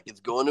bus, and it's like,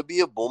 it's going to be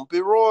a bumpy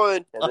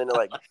ride. And then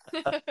like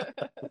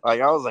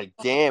I was like,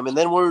 damn. And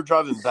then when we were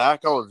driving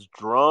back, I was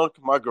drunk.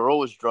 My girl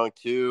was drunk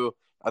too.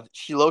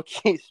 She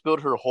low-key spilled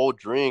her whole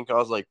drink. I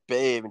was like,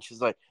 babe. And she's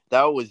like,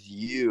 that was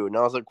you. And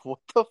I was like, what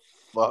the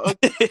fuck?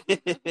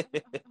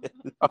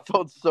 I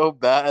felt so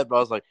bad, but I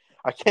was like,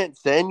 I can't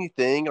say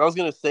anything. I was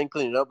going to say and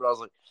clean it up, but I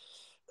was like,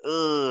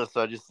 ugh.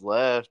 So I just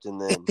left,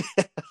 and then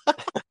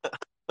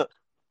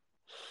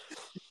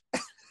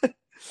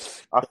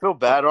I feel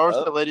bad.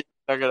 Honestly, lady,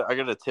 I got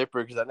to tip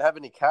her because I didn't have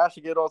any cash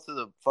to get all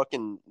to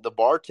the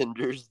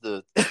bartenders.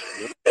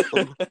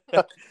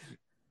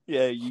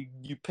 Yeah,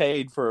 you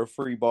paid for a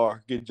free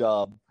bar. Good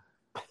job.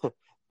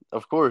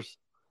 Of course.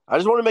 I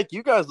just want to make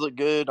you guys look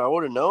good. I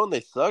would have known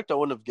they sucked. I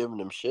wouldn't have given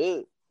them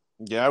shit.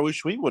 Yeah, I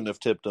wish we wouldn't have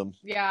tipped them.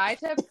 Yeah, I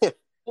tipped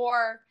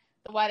for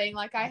the wedding.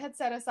 Like I had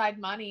set aside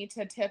money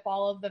to tip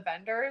all of the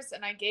vendors,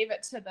 and I gave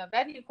it to the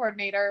venue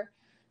coordinator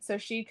so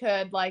she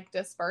could like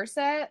disperse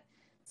it.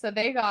 So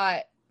they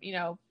got, you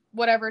know,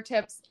 whatever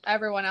tips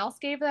everyone else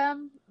gave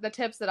them, the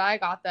tips that I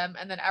got them,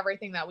 and then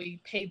everything that we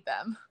paid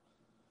them.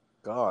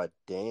 God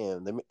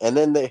damn. And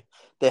then they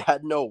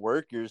had no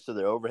workers, so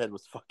their overhead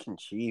was fucking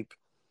cheap.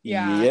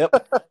 Yeah.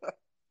 Yep.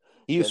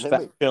 He was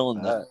fat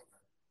killing that.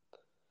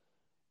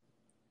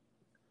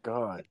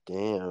 God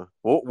damn.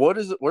 What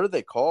is it? What are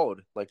they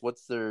called? Like,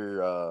 what's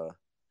their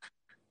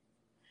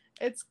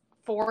It's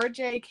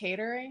 4J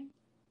Catering.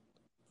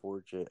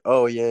 4J.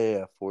 Oh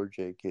yeah,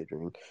 4J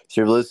Catering.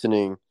 So you're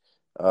listening,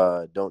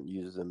 don't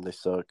use them. They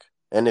suck.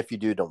 And if you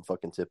do, don't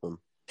fucking tip them.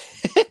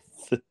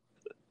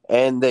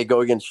 And they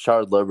go against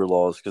child labor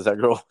laws because that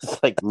girl was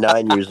like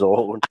 9 years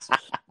old.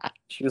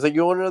 She was like,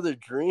 "You want another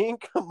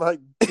drink?" I'm like,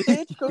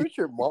 "Bitch, go with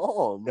your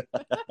mom."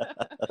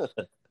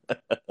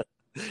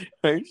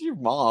 Where's your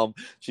mom?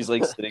 She's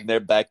like sitting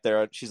there back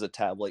there. She's a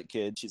tablet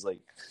kid. She's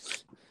like,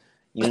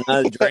 "You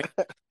know, drink."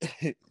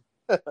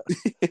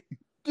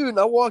 Dude, and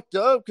I walked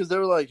up because they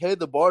were like, "Hey,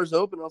 the bar's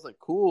open." I was like,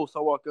 "Cool." So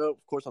I walk up,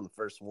 of course, on the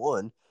first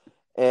one,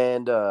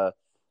 and the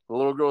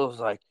little girl was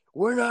like,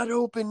 "We're not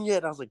open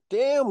yet." I was like,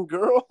 "Damn,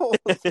 girl!"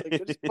 I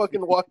just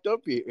fucking walked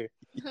up here,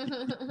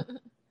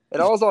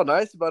 and I was all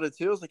nice about it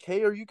too. I was like,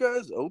 "Hey, are you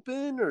guys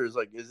open, or is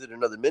it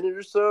another minute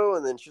or so?"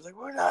 And then she's like,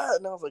 "We're not,"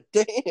 and I was like,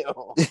 "Damn."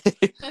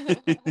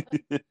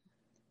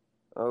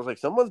 I was like,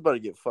 someone's about to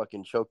get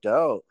fucking choked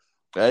out.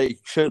 Hey,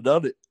 should have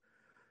done it.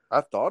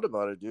 I thought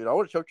about it, dude. I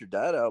would have choked your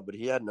dad out, but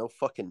he had no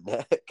fucking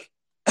neck.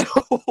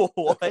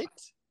 What?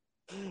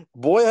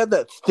 Boy had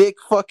that thick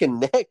fucking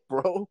neck,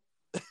 bro.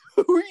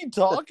 Who are you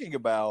talking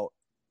about?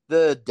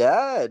 The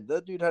dad.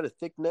 That dude had a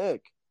thick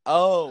neck.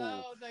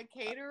 Oh, the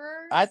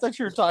caterer? I thought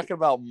you were talking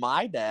about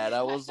my dad.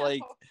 I was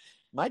like,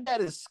 my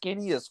dad is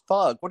skinny as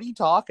fuck. What are you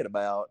talking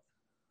about?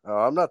 Oh,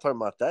 I'm not talking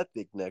about that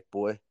thick neck,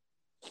 boy.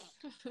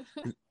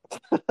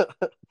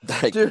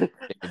 Dude,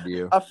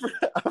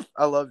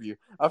 I love you.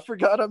 I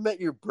forgot I met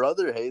your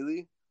brother,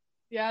 Haley.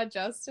 Yeah,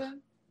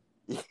 Justin.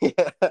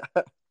 Yeah.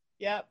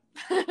 Yep.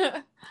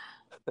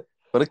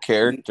 what a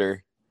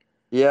character.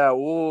 Yeah,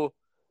 well,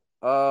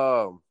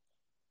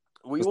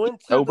 we Was he went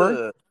to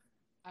sober?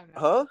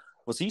 Huh?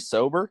 Was he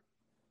sober?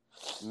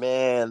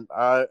 Man,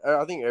 I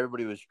think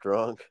everybody was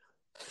drunk.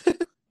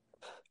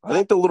 I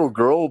think the little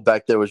girl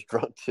back there was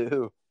drunk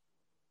too.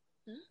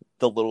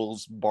 The little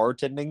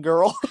bartending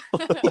girl.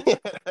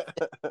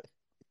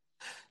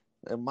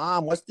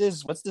 Mom, what's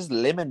this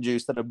lemon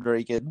juice that I'm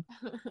drinking?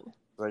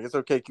 Like, it's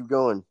okay, keep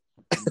going.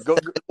 Go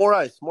more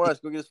ice.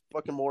 Go get us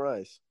fucking more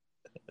ice.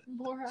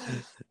 More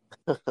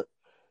ice.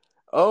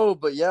 Oh,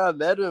 but yeah, I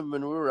met him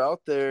and we were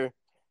out there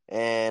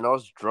and I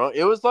was drunk.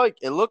 It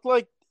looked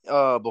like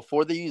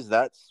before they used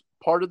that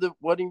part of the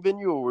wedding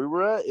venue where we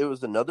were at, it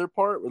was another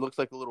part where it looks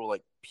like a little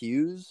like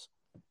pews,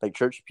 like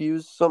church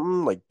pews,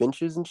 something like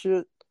benches and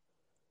shit.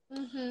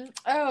 Mm-hmm.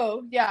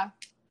 Oh, yeah.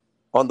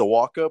 On the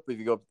walk up, if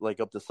you go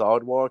up the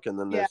sidewalk, and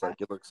then there's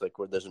it looks like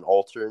where there's an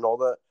altar and all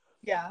that.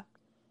 Yeah.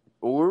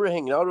 Well, we were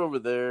hanging out over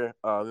there, me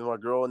and my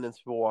girl, and then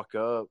people walk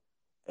up,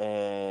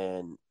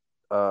 and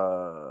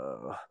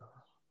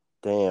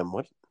damn,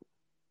 what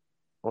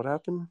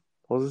happened?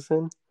 What was this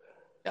in?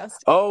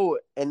 Justin. Oh,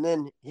 and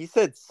then he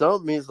said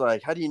something. He's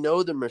like, "How do you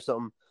know them?" or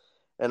something.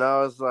 And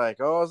I was like,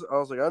 "Oh, I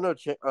was like, I know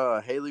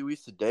Haley. We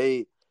used to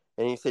date."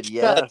 And he said,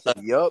 "Yeah." I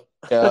said, "Yup."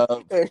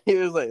 And he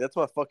was like, "That's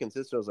my fucking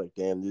sister." I was like,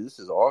 "Damn, dude, this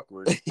is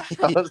awkward."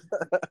 I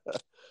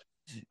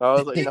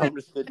was like, "No, I'm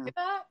just kidding."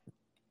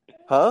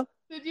 Huh?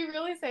 Did you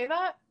really say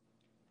that?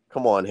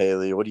 Come on,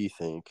 Haley. What do you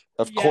think?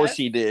 Of course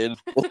he did.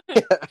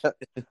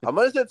 I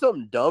might have said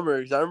something dumber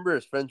because I remember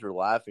his friends were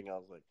laughing. I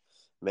was like,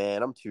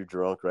 "Man, I'm too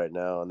drunk right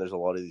now, and there's a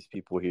lot of these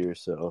people here."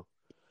 So,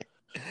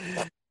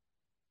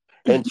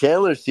 and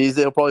Chandler sees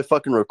it, he'll probably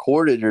fucking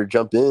record it or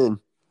jump in.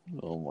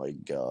 Oh my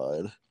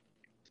god!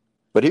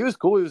 But he was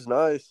cool. He was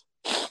nice.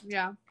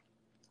 Yeah.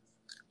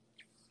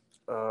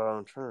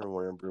 I'm trying to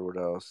remember what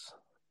else.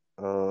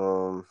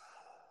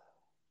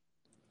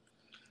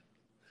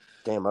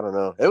 Damn, I don't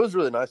know. It was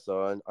really nice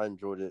though. I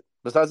enjoyed it.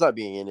 Besides not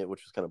being in it,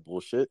 which was kind of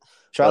bullshit.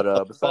 Shut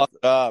the fuck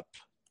up.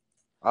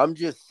 I'm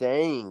just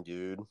saying,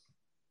 dude.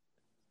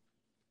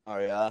 Oh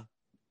yeah.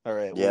 All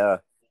right. Yeah.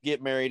 Well,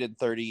 get married in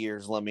 30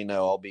 years. Let me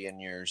know. I'll be in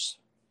yours.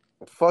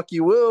 Fuck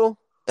you will.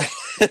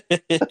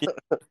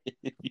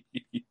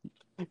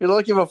 You're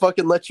lucky if I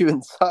fucking let you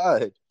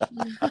inside.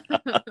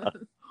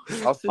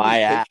 I'll send my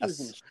you ass. pictures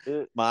and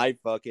shit. My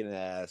fucking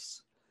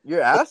ass.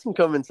 Your ass can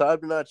come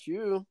inside, but not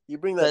you. You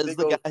bring that That's big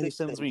the old guy who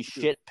sends me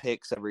shit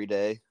pics every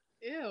day.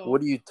 Ew.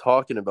 What are you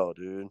talking about,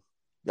 dude?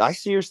 I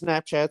see your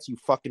Snapchats, you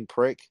fucking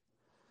prick.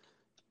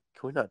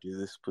 Can we not do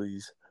this,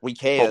 please? We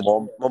can.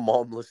 My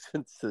mom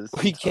listens to this.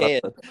 We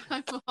can.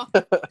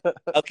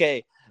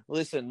 Okay,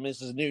 listen,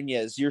 Mrs.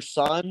 Nunez, your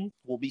son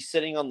will be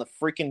sitting on the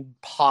freaking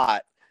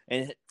pot.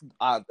 And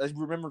I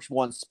remember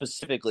one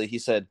specifically. He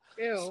said,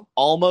 "Ew,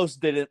 almost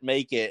didn't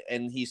make it,"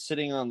 and he's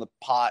sitting on the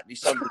pot.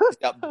 He's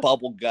got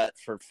bubble gut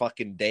for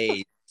fucking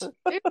days.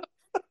 Ew.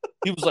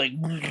 He was like,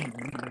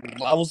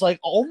 I was like,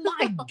 "Oh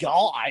my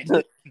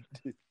god!"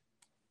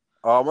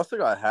 Oh, I must have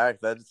got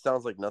hacked. That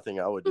sounds like nothing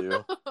I would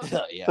do.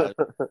 Yeah,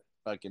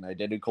 fucking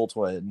identical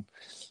twin.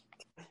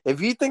 If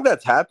you think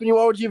that's happening,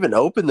 why would you even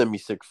open them, you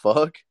sick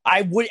fuck?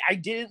 I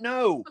didn't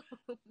know.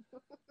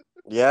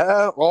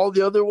 Yeah, all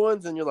the other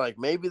ones, and you're like,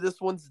 maybe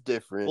this one's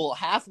different. Well,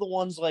 half the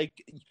ones like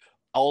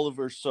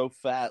Oliver's so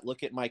fat,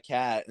 look at my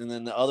cat, and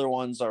then the other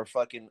ones are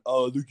fucking,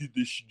 oh, look at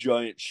this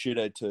giant shit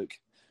I took.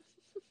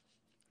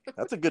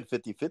 That's a good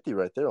 50-50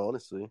 right there,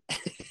 honestly.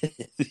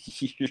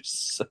 You're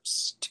so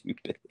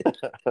stupid.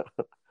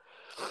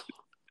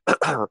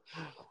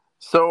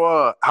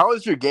 So, how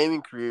has your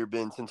gaming career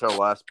been since our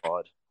last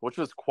pod, which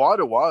was quite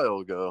a while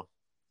ago?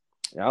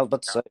 Yeah, I was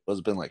about to say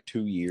it's been like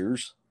 2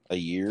 years, a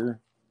year.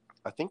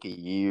 I think a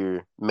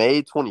year,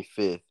 May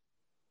 25th.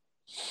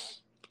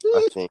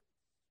 I think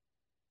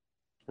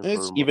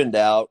It's evened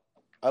out.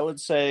 I would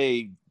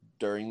say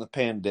during the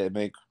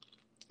pandemic.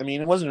 I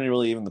mean, it wasn't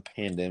really even the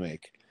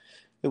pandemic.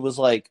 It was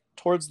like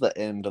towards the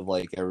end of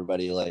like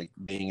everybody like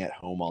being at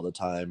home all the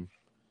time.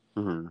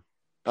 Mm-hmm.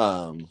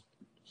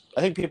 I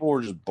think people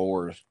were just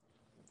bored,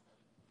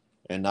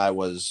 and I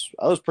was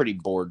pretty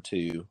bored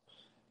too.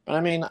 But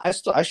I mean, I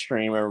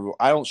stream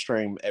I don't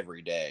stream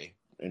every day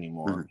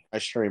anymore. Mm-hmm. I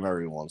stream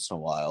every once in a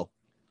while.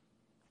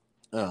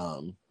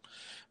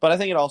 But I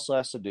think it also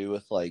has to do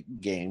with like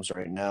games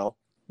right now.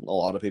 A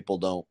lot of people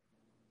don't.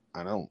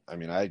 I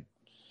mean,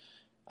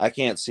 I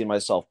can't see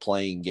myself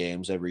playing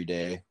games every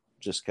day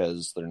just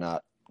because they're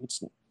not.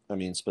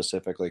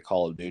 Specifically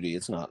Call of Duty.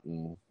 It's not.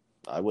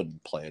 I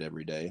wouldn't play it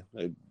every day.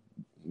 It'd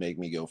make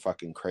me go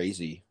fucking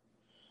crazy.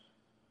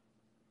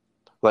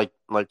 Like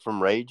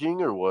from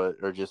raging or what?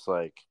 Or just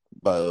like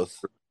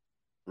both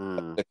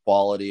the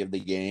quality of the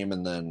game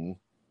and then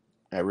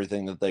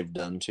everything that they've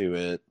done to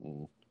it.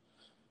 And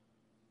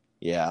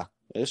yeah,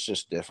 it's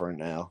just different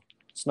now.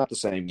 It's not the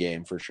same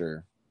game for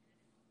sure.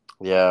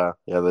 Yeah,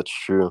 that's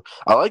true.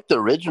 I like the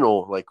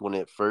original, like when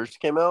it first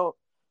came out.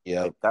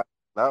 Yeah, like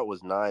that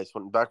was nice.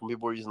 Back when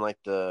people were using like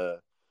the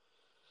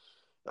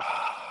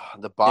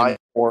buy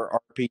M4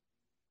 RPG.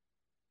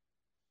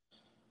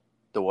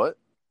 The what?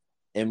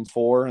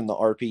 M4 and the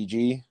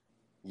RPG.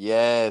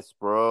 Yes,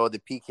 bro. The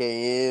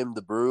PKM,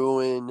 the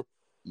Bruin.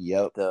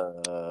 Yep.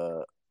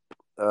 The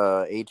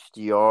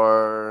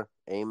HDR,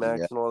 AMAX,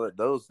 yep. and all that.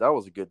 That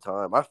was a good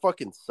time. I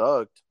fucking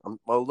sucked. I'm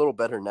a little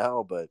better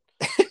now, but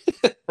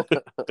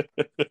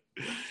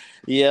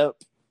yep.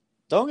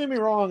 Don't get me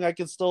wrong. I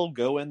could still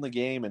go in the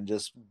game and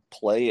just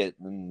play it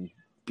and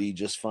be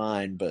just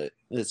fine, but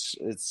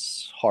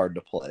it's hard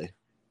to play.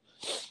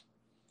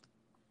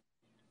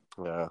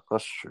 Yeah,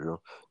 that's true.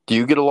 Do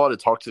you get a lot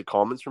of toxic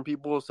comments from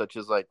people, such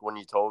as like when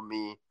you told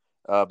me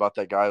about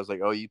that guy? I was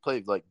like, "Oh, you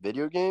play like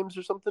video games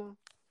or something?"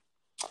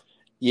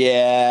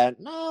 Yeah,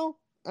 no.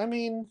 I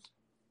mean,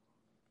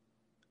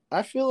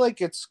 I feel like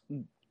it's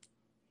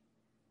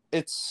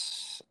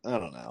I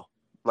don't know.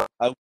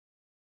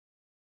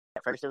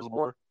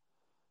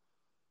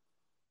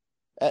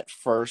 At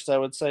first I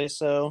would say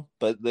so,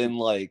 but then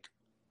like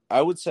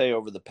I would say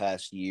over the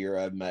past year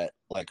I've met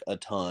like a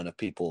ton of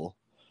people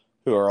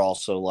who are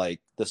also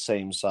like the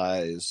same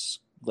size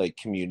like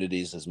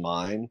communities as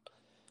mine.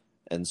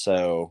 And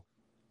so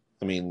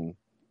I mean,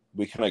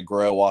 we kind of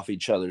grow off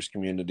each other's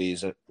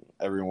communities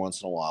every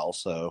once in a while.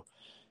 So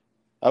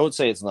I would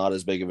say it's not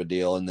as big of a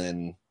deal. And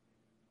then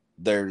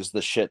there's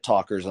the shit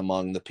talkers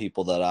among the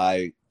people that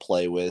I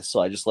play with.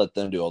 So I just let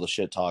them do all the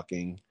shit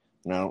talking.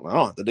 And I don't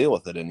have to deal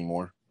with it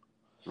anymore.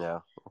 Yeah,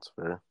 that's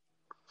fair.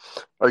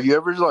 Are you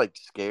ever like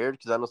scared?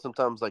 Because I know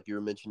sometimes like you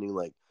were mentioning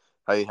like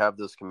how you have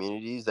those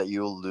communities that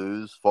you'll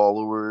lose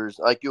followers.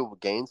 Like you'll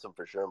gain some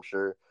for sure, I'm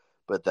sure.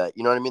 But that,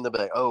 you know what I mean? They'll be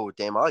like, "Oh,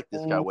 damn, I like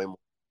this guy way more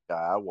than the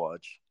guy I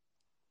watch."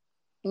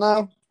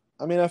 No,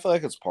 I mean, I feel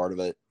like it's part of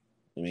it.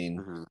 I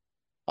mean,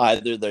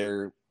 either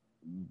they're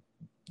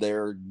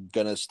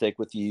gonna stick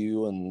with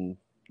you and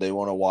they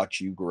want to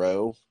watch you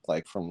grow,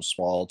 like from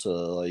small to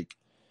like.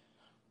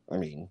 I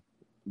mean,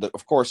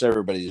 of course,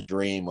 everybody's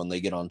dream when they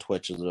get on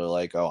Twitch is they're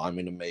like, "Oh, I'm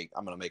gonna make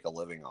a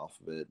living off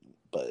of it,"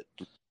 but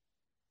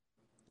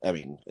I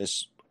mean,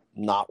 it's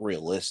not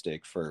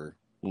realistic for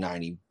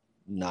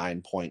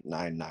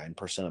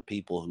 99.99% of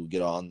people who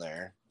get on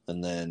there,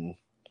 and then.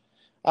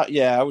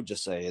 Yeah, I would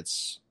just say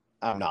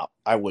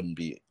I wouldn't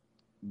be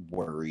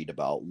worried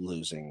about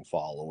losing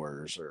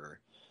followers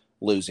or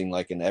losing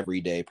like an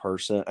everyday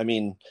person. I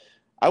mean,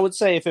 I would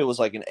say if it was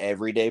like an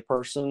everyday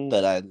person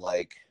that I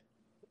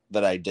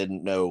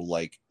didn't know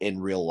like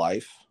in real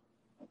life,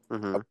 I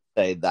would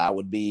say that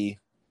would be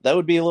a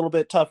little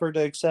bit tougher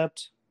to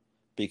accept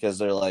because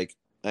they're like,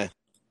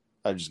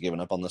 I've just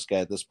given up on this guy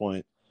at this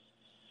point.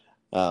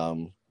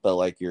 But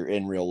like your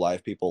in real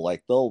life people,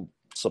 like they'll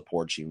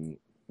support you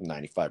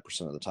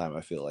 95% of the time,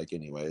 I feel like,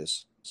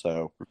 anyways.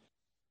 So,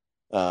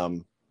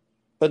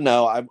 but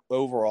no, I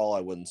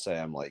wouldn't say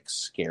I'm like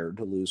scared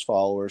to lose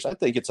followers. I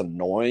think it's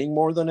annoying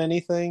more than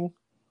anything.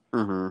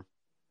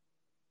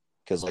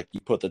 Because like you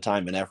put the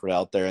time and effort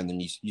out there, and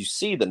then you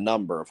see the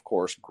number, of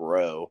course,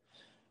 grow,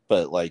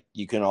 but like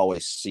you can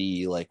always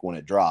see like when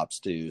it drops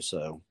too.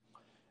 So,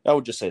 I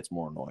would just say it's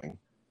more annoying.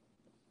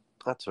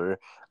 That's fair.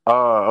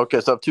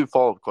 Okay, so I have two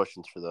follow-up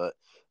questions for that.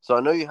 So I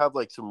know you have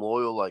like some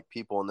loyal like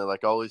people, and they're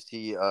like I always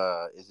see.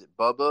 Is it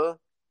Bubba?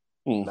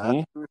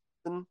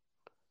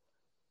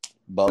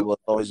 Bubba's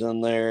always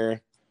in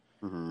there.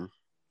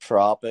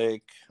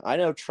 Tropic. I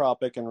know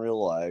Tropic in real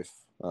life.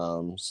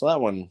 So that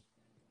one.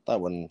 I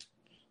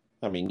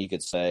mean, you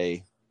could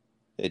say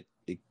it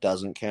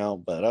doesn't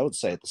count, but I would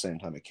say at the same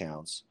time it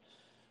counts.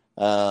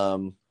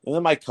 And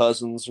then my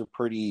cousins are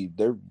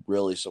they're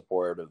really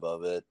supportive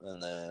of it.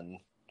 And then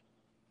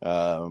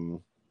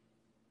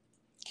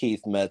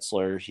Keith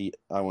Metzler,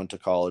 I went to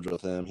college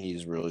with him.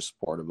 He's really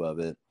supportive of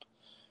it.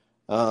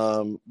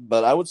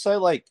 But I would say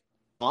like,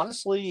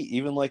 honestly,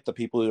 even like the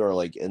people who are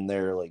like in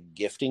there, like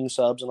gifting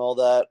subs and all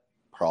that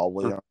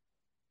probably aren't,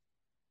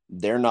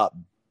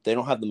 they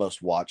don't have the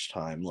most watch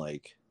time.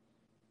 Like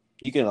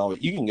you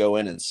can go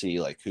in and see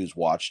like who's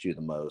watched you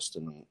the most.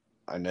 And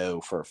I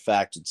know for a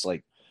fact, it's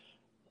like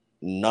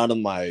none of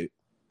my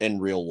in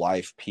real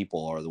life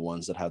people are the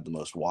ones that have the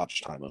most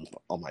watch time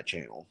on my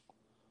channel,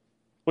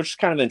 which is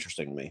kind of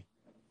interesting to me.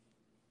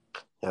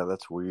 Yeah,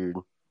 that's weird.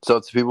 So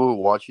it's people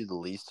who watch you the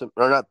least,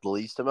 or not the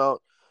least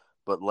amount,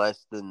 but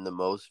less than the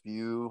most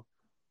view.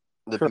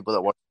 The people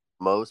that watch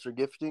the most are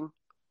gifting.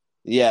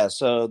 Yeah,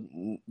 so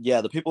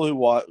the people who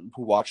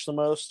watch the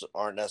most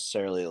aren't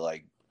necessarily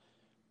like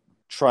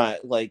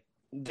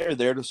they're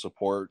there to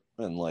support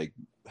and like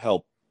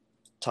help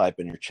type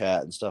in your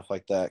chat and stuff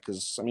like that.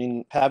 Because I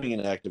mean, having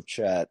an active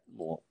chat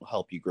will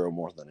help you grow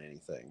more than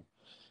anything.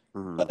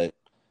 Mhm. But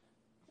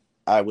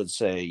I would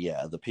say,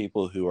 yeah, the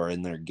people who are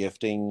in there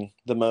gifting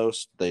the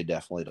most, they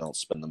definitely don't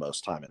spend the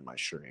most time in my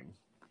stream.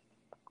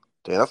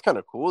 Dang, that's kind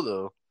of cool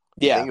though.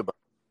 If you Yeah, think about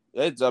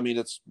it's.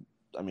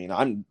 I mean,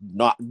 I'm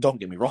not. Don't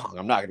get me wrong.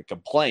 I'm not going to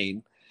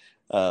complain.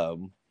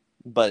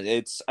 But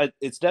it's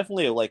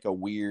definitely like a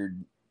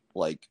weird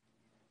like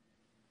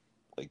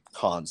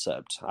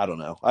concept. I don't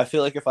know. I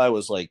feel like if I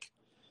was like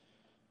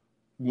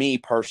me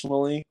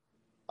personally,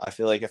 I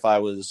feel like if I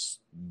was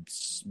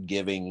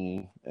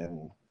giving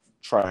and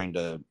trying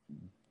to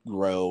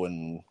grow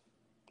and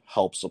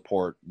help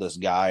support this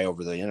guy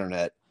over the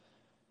internet,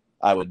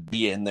 I would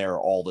be in there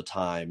all the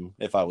time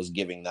if I was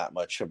giving that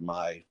much of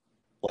my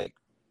like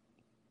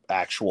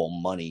actual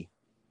money.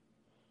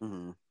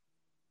 Mhm.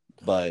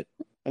 But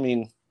I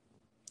mean,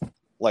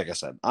 like I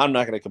said, I'm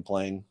not going to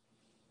complain.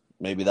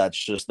 Maybe that's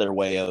just their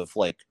way of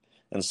like,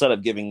 instead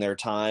of giving their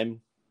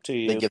time to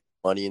they you, give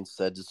money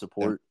instead to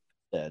support.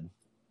 instead.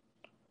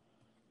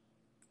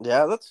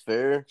 Yeah, that's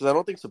fair. Because I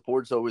don't think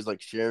support's always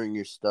like sharing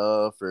your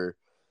stuff or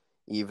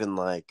even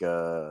like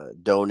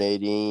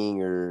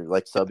donating or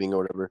like subbing or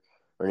whatever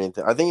or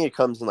anything. I think it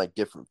comes in like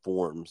different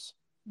forms.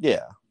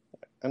 Yeah.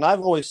 And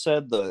I've always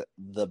said the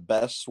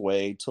best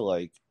way to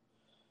like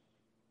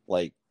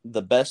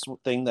the best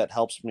thing that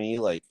helps me,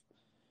 like,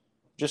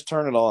 just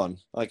turn it on.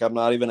 Like, I'm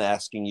not even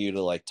asking you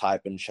to like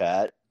type in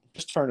chat.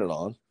 Just turn it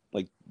on.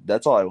 Like,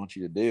 that's all I want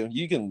you to do.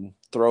 You can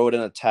throw it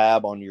in a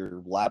tab on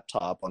your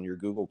laptop on your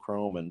Google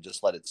Chrome and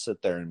just let it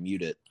sit there and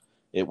mute it.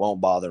 It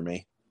won't bother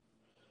me.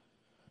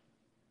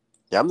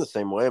 Yeah, I'm the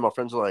same way. My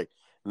friends are like,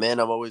 "Man,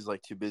 I'm always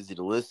like too busy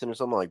to listen or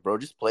something." I'm like, bro,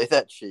 just play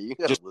that shit. You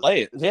gotta Just listen.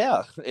 play it.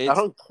 Yeah. I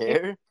don't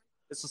care.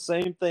 It's the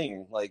same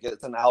thing. Like,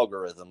 it's an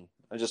algorithm.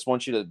 I just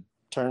want you to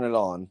turn it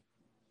on.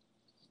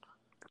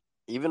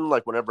 Even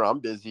like whenever I'm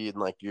busy and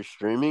like you're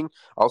streaming,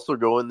 I'll also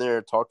go in there,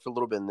 talk for a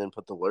little bit, and then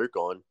put the lurk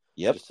on.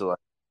 Yep. Just to like,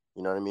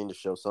 you know what I mean, to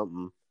show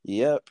something.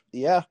 Yep.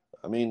 Yeah.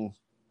 I mean,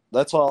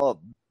 that's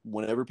all.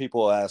 Whenever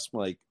people ask,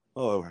 like,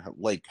 oh,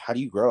 like, how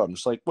do you grow? I'm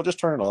just like, well, just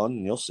turn it on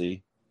and you'll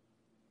see.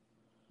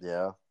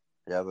 Yeah,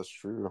 that's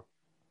true.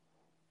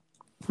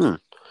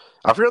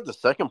 I forgot the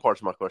second part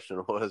of my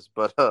question was,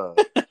 but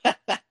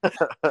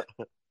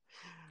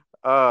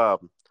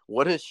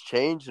what has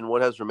changed and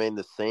what has remained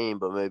the same,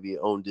 but maybe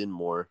owned in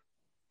more?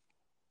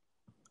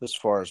 As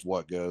far as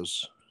what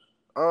goes,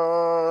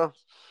 I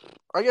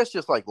guess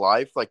just like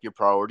life, like your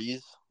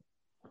priorities.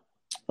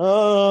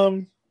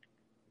 um,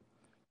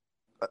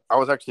 I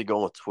was actually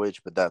going with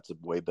Twitch, but that's a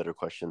way better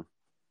question.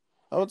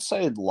 I would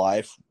say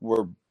life.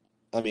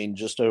 I mean,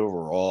 just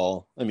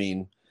overall. I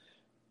mean,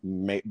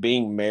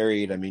 being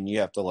married. I mean, you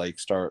have to like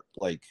start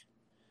like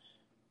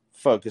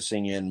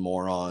focusing in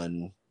more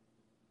on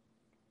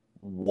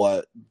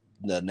what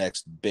the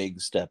next big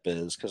step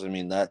is, because I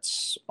mean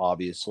that's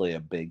obviously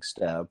a big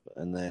step.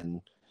 And then,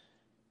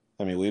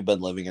 I mean, we've been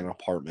living in an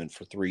apartment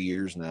for 3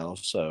 years now,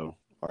 so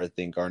I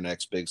think our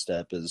next big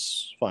step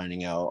is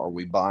finding out: are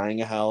we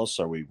buying a house?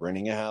 Are we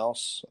renting a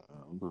house?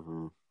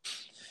 Mm-hmm.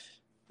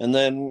 And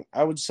then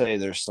I would say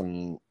there's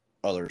some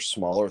other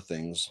smaller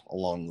things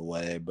along the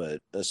way.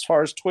 But as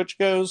far as Twitch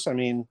goes, I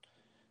mean,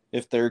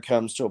 if there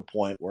comes to a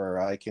point where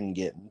I can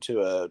get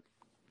into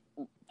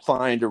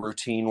find a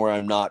routine where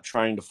I'm not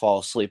trying to fall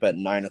asleep at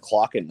 9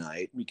 o'clock at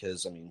night,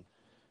 because I mean,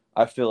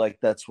 I feel like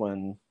that's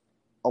when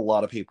a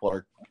lot of people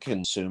are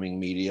consuming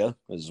media,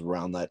 is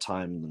around that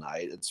time of the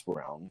night. It's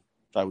around,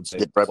 I would say,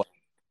 Yeah, right.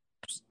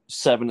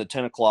 7 to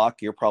 10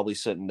 o'clock. You're probably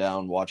sitting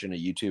down watching a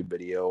YouTube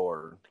video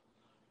or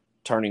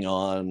turning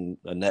on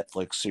a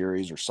Netflix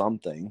series or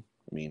something.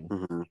 I mean,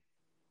 Mm-hmm.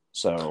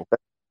 so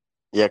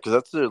Yeah, because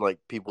that's like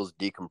people's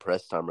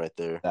decompressed time right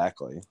there.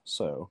 exactly.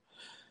 So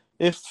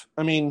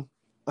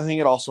I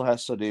think it also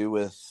has to do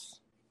with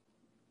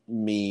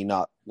me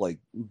not like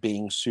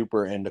being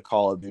super into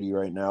Call of Duty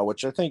right now,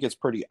 which I think is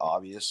pretty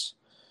obvious.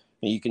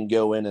 You can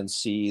go in and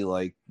see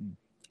like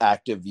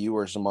active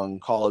viewers among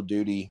Call of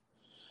Duty.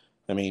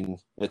 I mean,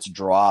 it's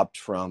dropped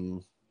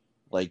from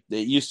like,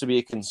 it used to be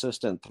a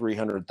consistent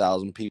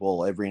 300,000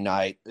 people every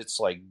night. It's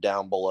like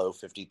down below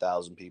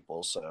 50,000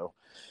 people. So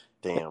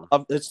Damn.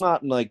 it's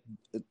not like,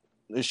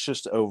 it's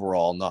just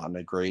overall not in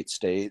a great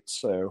state.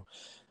 So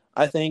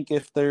I think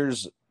if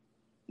there's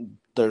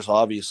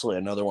obviously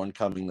another one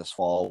coming this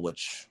fall,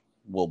 which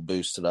will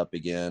boost it up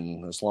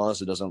again, as long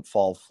as it doesn't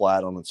fall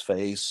flat on its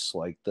face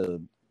like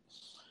the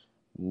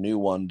new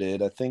one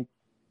did. I think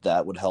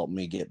that would help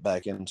me get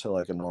back into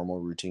like a normal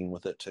routine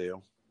with it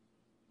too.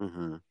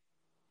 Mm-hmm.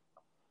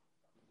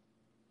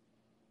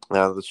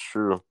 Yeah, that's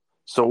true.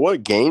 So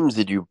what games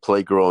did you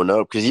play growing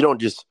up? Because you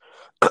don't just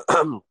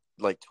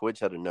like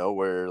Twitch out of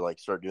nowhere, like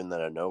start doing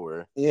that out of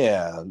nowhere.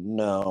 Yeah,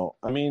 no.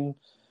 I mean,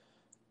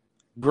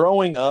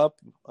 growing up,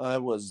 I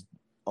was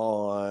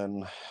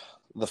on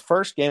the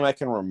first game I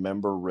can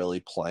remember really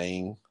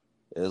playing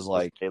is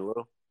like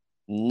Halo.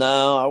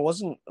 no, I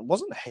wasn't. It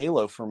wasn't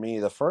Halo for me.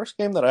 The first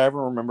game that I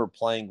ever remember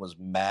playing was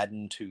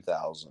Madden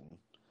 2000,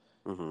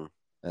 Mm-hmm.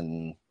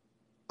 and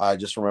I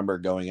just remember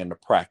going into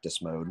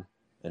practice mode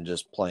and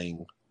just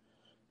playing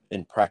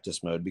in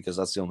practice mode because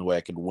that's the only way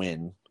I could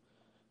win.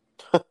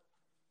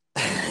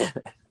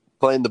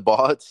 Playing the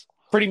bots?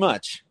 Pretty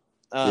much.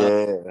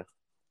 Yeah.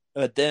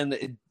 But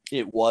then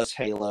it was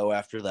Halo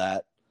after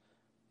that.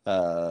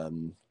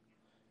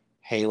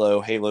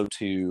 Halo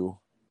 2.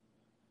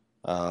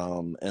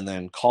 And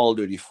then Call of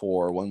Duty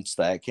 4. Once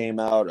that came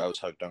out, I was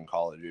hooked on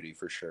Call of Duty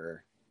for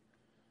sure.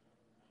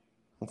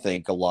 I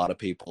think a lot of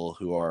people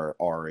who are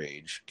our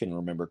age can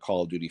remember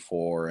Call of Duty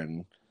 4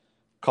 and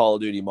Call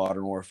of Duty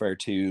Modern Warfare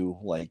 2,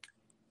 like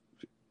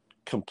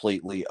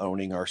completely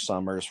owning our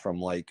summers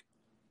from like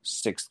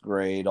 6th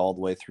grade all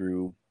the way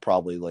through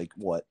probably like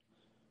what?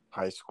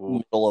 High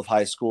school. Middle of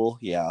high school.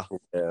 Yeah.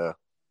 Yeah.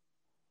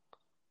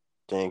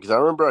 Dang, because I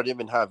remember I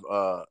didn't even have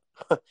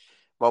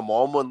my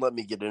mom wouldn't let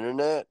me get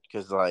internet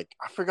because like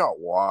I forgot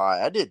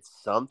why. I did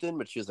something,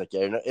 but she was like,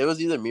 yeah, it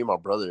was either me or my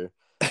brother.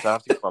 So I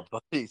have to go to my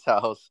buddy's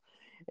house.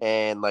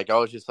 And like I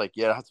was just like,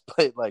 yeah, I have to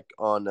play it like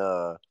on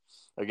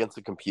against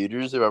the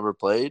computers who ever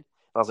played.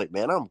 And I was like,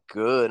 man, I'm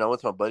good. And I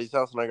went to my buddy's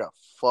house and I got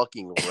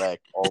fucking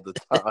wrecked all the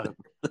time.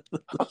 I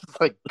was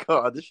like,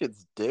 God, this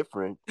shit's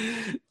different.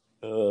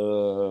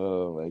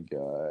 Oh my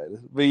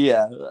god. But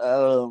yeah,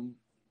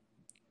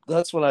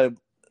 that's what I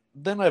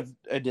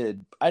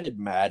did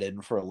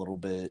Madden for a little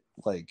bit.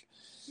 Like,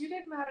 You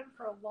did Madden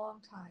for a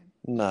long time.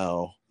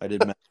 no, I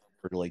did Madden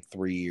for like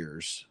 3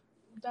 years.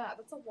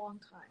 That's a long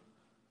time.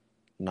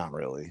 Not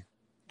really.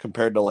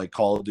 Compared to like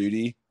Call of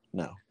Duty,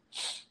 no.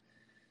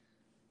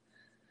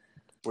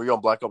 Were you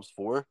on Black Ops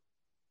 4?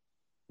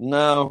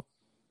 No.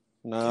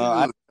 Dude,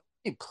 I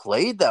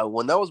played that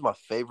one. That was my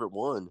favorite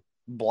one.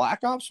 Black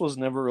Ops was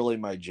never really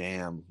my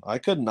jam. I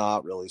could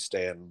not really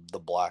stand the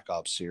Black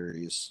Ops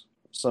series.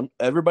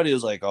 Everybody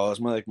was like, "Oh, it's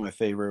my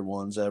favorite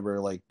ones ever."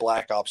 Like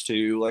Black Ops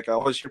 2. Like I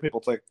always hear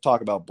people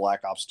talk about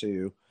Black Ops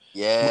 2.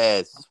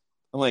 Yes.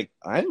 I'm like,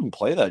 I didn't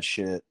play that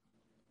shit.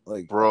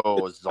 Like,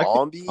 bro,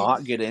 zombies. I could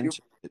not get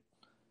into it.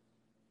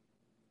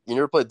 You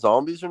never played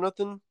zombies or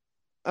nothing?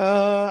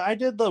 I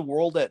did the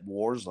World at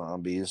War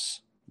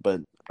zombies,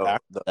 but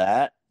after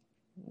that,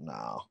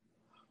 no.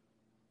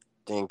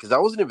 Dang, because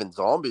that wasn't even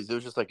zombies. It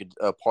was just like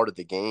a part of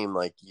the game.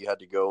 Like you had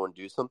to go and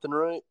do something,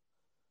 right?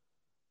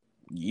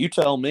 You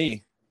tell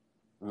me.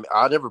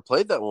 I never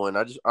played that one.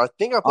 I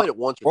think I played it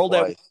once or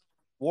twice.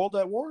 World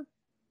at War?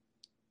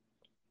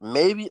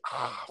 Maybe.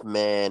 Oh,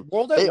 man.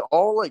 They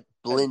all like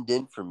blend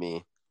in for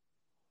me.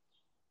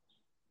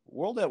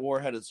 World at War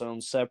had its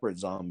own separate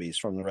zombies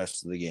from the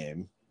rest of the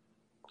game.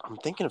 I'm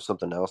thinking of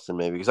something else then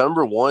maybe. Because I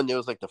remember one, it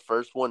was like the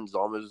first one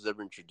zombies was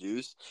ever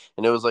introduced.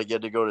 And it was like you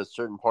had to go to a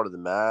certain part of the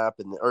map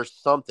or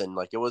something.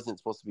 Like it wasn't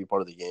supposed to be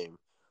part of the game.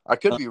 I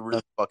could be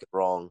really fucking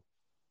wrong.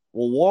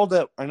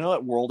 Well, I know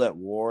at World at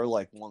War,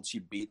 like once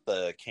you beat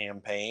the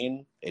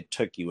campaign, it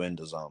took you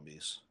into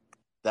zombies.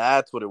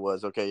 That's what it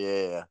was.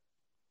 Okay, yeah.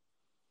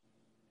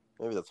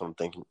 Maybe that's what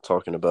I'm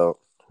talking about.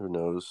 Who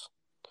knows?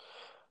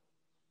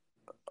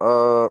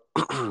 So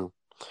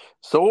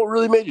what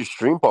really made your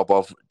stream pop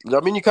off? I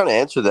mean, you kind of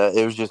answered that.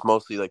 It was just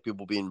mostly like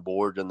people being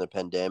bored during the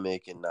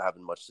pandemic and not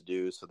having much to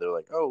do. So they're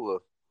like,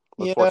 oh,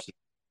 let's watch the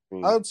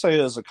stream. I would say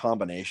it was a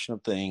combination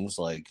of things.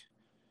 Like,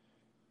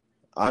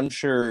 I'm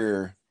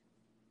sure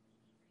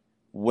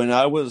when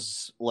I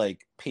was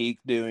like peak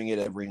doing it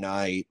every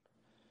night,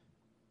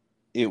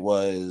 I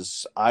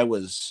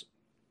was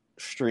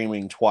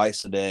streaming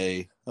twice a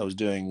day. I was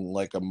doing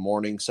like a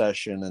morning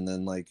session and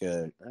then like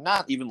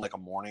not even like a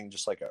morning,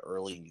 just like an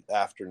early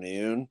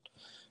afternoon.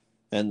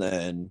 And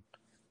then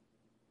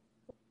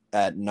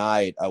at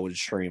night I would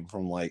stream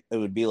from it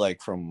would be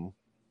like from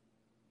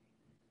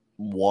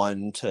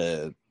 1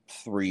 to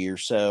 3 or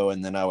so.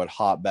 And then I would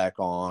hop back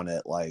on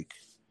at like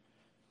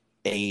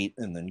 8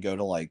 and then go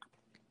to like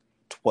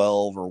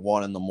 12 or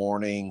 1 in the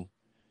morning.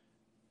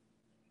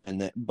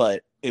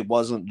 But it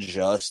wasn't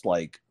just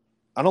like,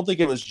 I don't think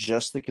it was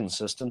just the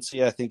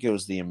consistency. I think it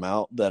was the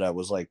amount that I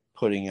was like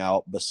putting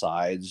out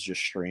besides just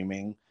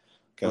streaming.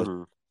 I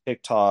was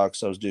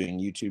TikToks, I was doing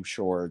YouTube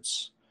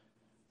shorts.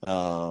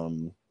 I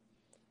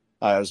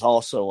was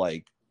also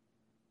like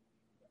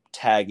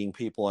tagging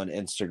people on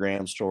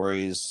Instagram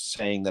stories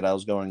saying that I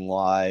was going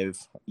live.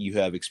 You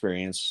have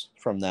experience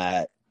from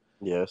that.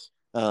 Yes.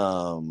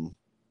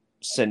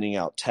 Sending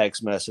out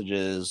text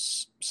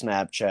messages,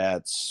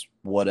 Snapchats,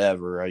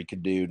 whatever I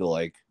could do to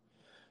like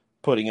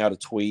putting out a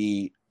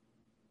tweet,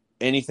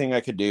 anything I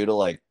could do to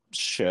like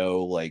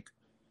show like,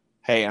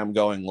 hey, I'm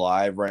going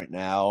live right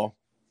now.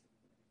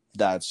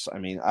 I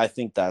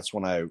think that's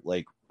when I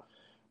like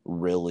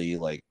really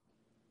like,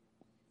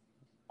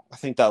 I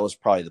think that was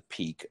probably the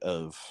peak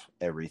of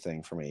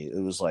everything for me. It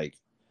was like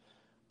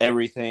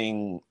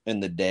everything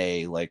in the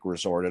day like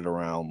resorted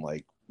around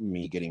like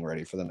me getting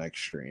ready for the next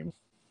stream.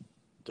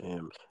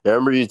 Damn. Yeah, I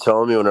remember you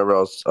telling me whenever I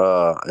was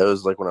it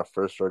was like when I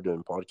first started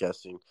doing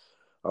podcasting,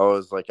 I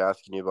was like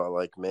asking you about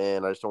like,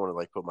 man, I just don't want to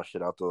like put my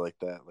shit out there like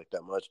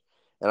that much.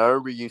 And I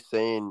remember you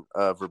saying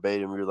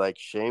verbatim, you're like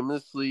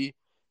shamelessly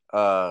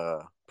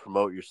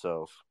promote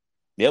yourself.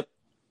 Yep.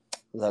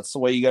 That's the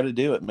way you got to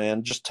do it,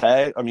 man. Just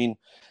tag. I mean,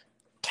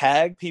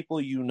 tag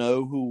people you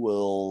know who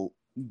will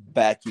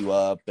back you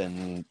up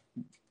and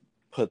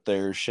put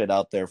their shit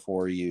out there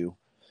for you.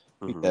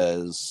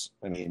 Because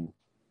I mean,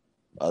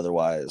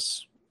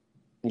 otherwise,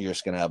 you're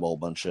just gonna have a whole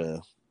bunch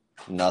of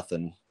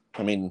nothing.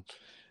 I mean,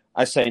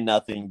 I say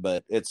nothing,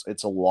 but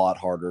it's a lot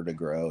harder to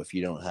grow if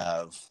you don't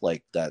have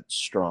like that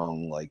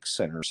strong like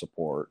center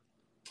support.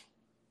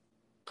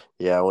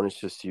 Yeah, when it's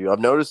just you. I've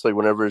noticed like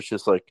whenever it's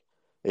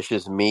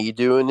just me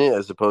doing it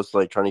as opposed to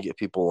like trying to get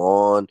people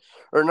on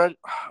or not.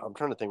 I'm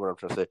trying to think what I'm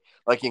trying to say.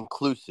 Like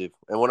inclusive.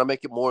 And when I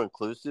make it more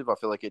inclusive, I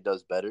feel like it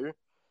does better.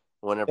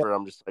 Whenever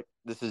I'm just like,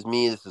 this is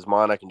me, this is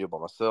mine, I can do it by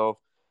myself.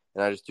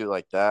 And I just do it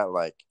like that,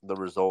 like the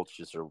results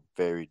just are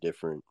very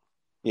different.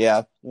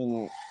 Yeah.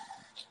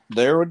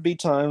 There would be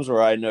times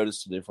where I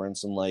noticed a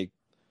difference and like,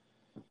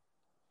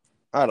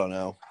 I don't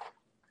know.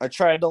 I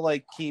tried to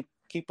like keep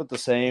it the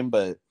same,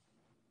 but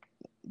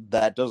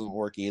that doesn't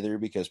work either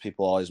because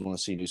people always want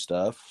to see new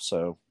stuff.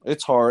 So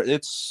it's hard.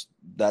 That's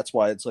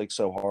why it's like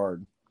so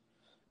hard.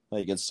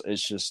 Like it's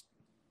just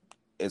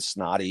it's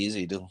not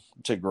easy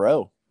to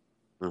grow.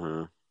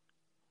 Mm-hmm.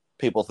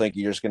 People think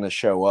you're just going to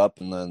show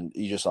up and then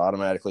you just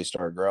automatically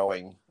start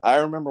growing. I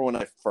remember when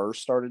I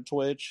first started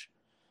Twitch.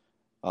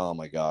 Oh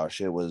my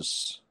gosh, it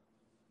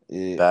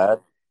Bad.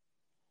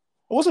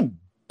 wasn't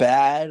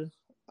bad.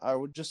 I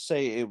would just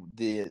say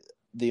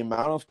the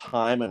amount of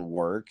time and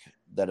work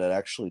that it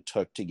actually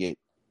took to get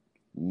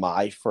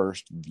my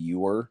first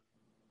viewer,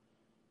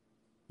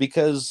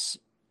 because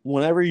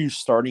whenever you're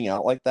starting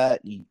out like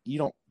that, you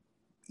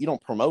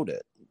don't promote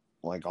it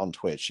like on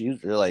Twitch.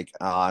 You're like,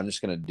 I'm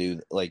just gonna do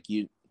like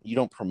you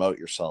don't promote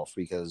yourself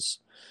because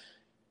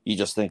you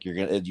just think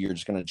you're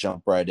just gonna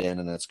jump right in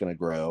and it's gonna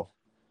grow.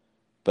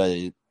 But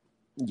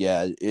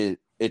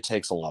it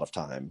takes a lot of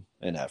time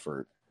and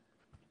effort,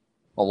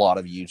 a lot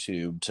of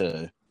YouTube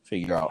to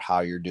figure out how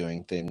you're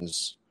doing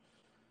things,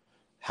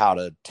 how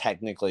to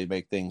technically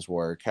make things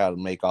work, how to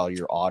make all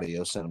your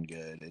audio sound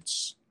good.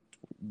 It's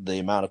the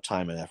amount of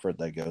time and effort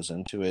that goes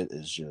into it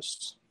is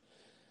just,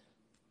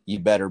 you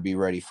better be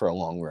ready for a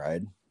long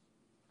ride.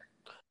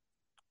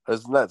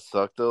 Doesn't that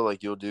suck though?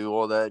 Like you'll do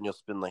all that and you'll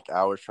spend like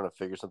hours trying to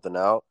figure something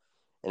out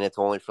and it's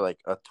only for like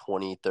a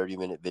 20-30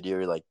 minute video.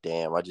 You're like,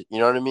 damn, you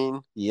know what I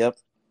mean? Yep.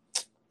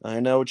 I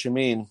know what you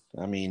mean.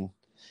 I mean,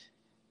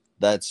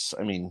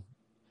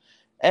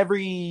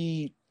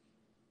 every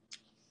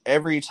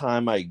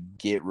time I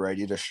get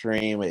ready to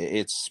stream,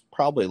 it's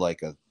probably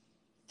like a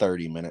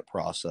 30-minute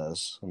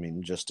process. I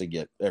mean, just to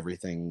get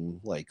everything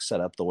like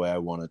set up the way I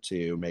want it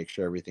to, make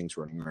sure everything's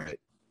running right.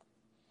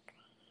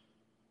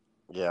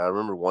 Yeah, I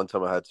remember one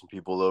time I had some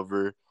people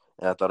over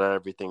and I thought I had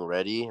everything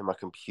ready and my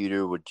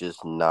computer would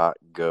just not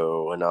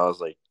go. And I was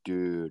like,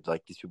 dude,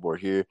 like these people are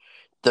here.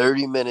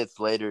 30 minutes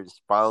later, it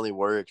finally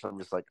works. I'm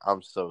just like,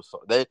 I'm so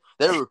sorry.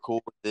 They were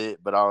cool with it,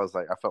 but I was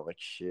like, I felt like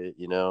shit,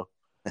 you know?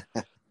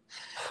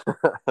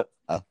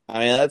 I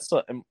mean,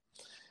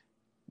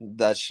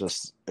 that's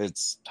just,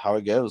 it's how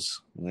it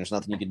goes. There's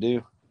nothing you can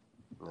do.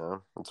 Yeah,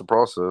 it's a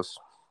process.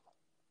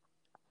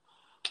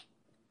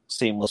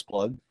 Seamless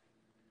plug.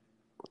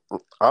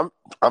 I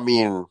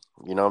mean,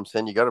 you know what I'm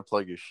saying? You got to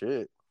plug your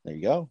shit. There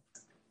you go.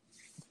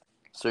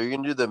 So you're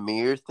going to do the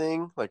mirror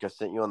thing like I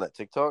sent you on that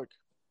TikTok?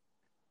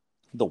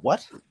 The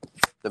what?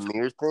 The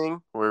mirror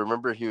thing? Where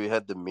remember he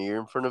had the mirror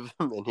in front of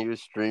him and he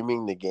was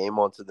streaming the game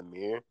onto the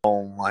mirror?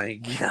 Oh my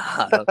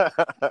God.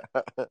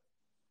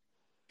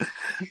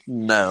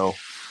 No.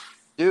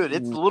 Dude,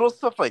 it's little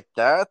stuff like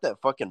that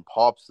fucking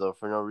pops though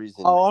for no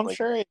reason. Oh, I'm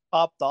sure he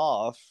popped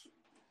off.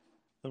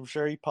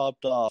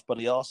 But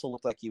he also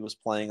looked like he was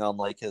playing on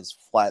like his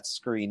flat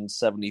screen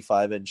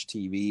 75-inch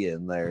TV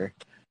in there.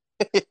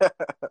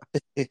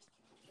 Yeah.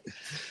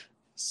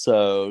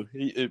 So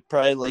it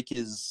probably like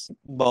his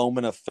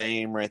moment of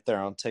fame right there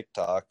on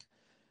TikTok.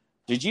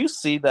 Did you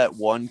see that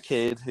one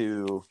kid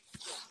who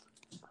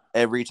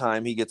every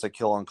time he gets a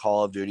kill on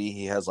Call of Duty,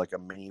 he has like a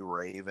mini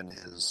rave in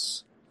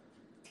his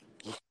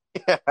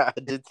I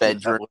did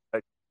bedroom?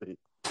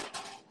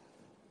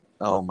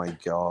 Oh my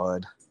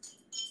God.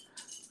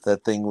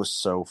 That thing was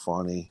so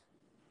funny.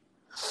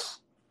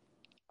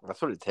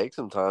 That's what it takes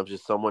sometimes,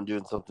 just someone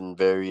doing something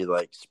very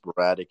like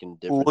sporadic and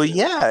different. Well,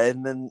 yeah,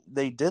 and then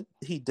he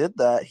did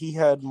that. He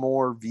had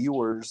more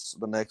viewers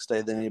the next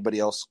day than anybody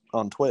else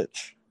on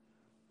Twitch.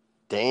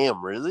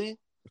 Damn, really?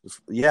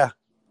 Yeah.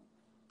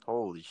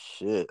 Holy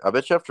shit. I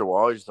bet you after a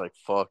while you're just like,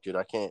 fuck, dude,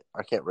 I can't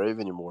rave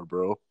anymore,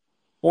 bro.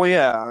 Well,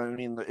 yeah, I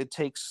mean, it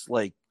takes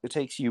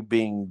you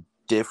being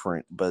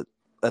different, but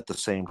at the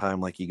same time,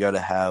 like, you got to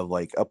have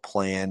like a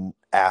plan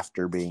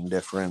after being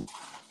different.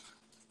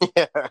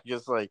 Yeah,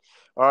 just like,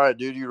 all right,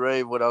 dude, you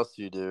rave. What else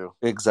do you do?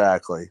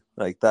 Exactly.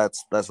 Like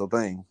that's the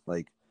thing.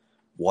 Like,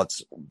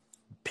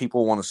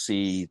 people want to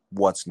see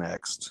what's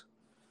next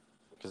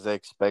because they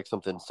expect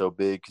something so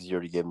big because you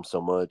already gave them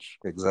so much.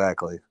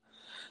 Exactly.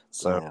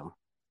 So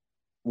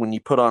when you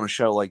put on a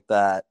show like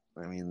that,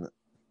 I mean,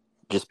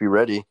 just be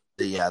ready.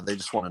 Yeah, they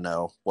just want to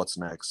know what's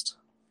next.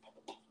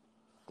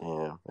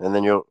 Yeah, and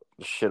then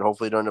Shit,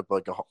 hopefully don't end up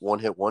like a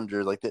one-hit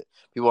wonder. Like that,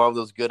 people have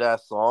those good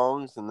ass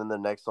songs, and then the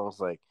next song's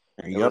like,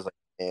 it was like,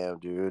 damn,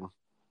 dude.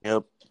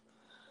 Yep.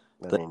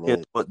 That ain't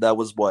it. That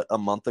was what, a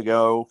month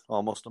ago,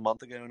 almost a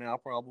month ago now,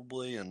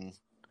 probably. And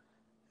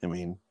I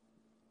mean,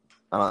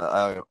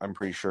 I'm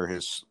pretty sure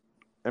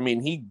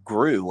he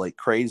grew like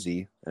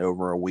crazy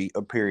over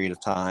a period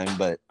of time,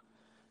 but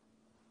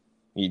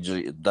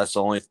that's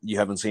the only, you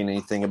haven't seen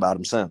anything about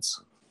him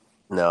since.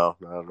 No,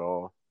 not at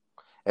all.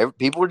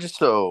 People were just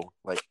so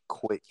like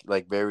quick,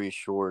 like very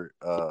short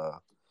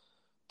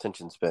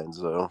attention spans,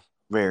 though.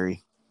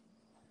 Very.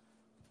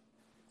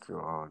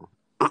 God.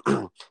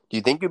 Do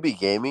you think you'll be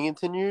gaming in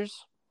 10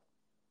 years?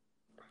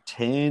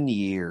 10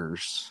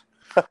 years.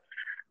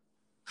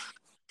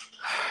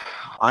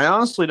 I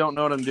honestly don't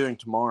know what I'm doing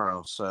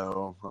tomorrow,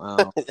 so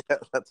yeah,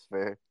 that's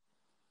fair.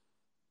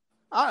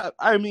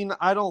 I mean,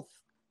 I don't.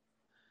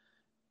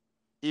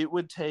 It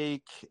would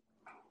take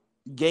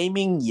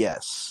gaming,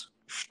 yes.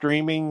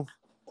 Streaming,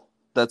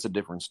 that's a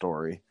different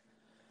story.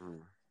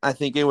 I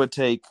think it would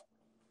take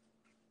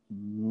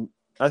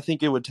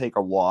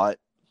a lot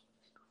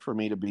for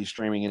me to be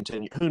streaming in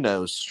 10 years. Who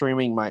knows?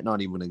 Streaming might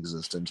not even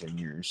exist in 10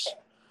 years.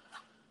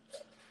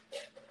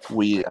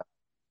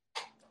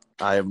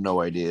 I have no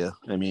idea.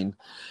 I mean,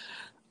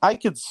 I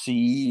could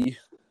see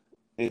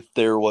if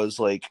there was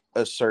like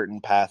a certain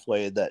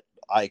pathway that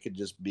I could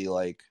just be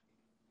like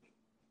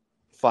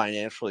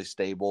financially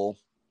stable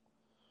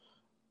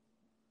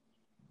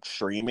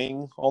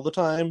streaming all the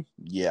time.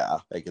 Yeah,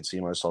 I could see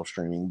myself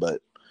streaming,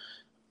 but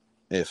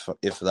if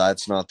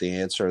that's not the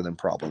answer, then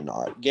probably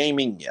not.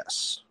 Gaming,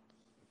 yes.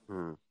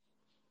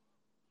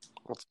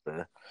 That's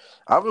fair.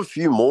 I have a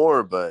few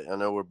more, but I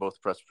know we're both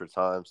pressed for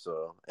time,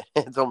 so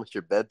it's almost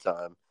your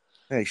bedtime.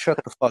 Hey,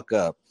 shut the fuck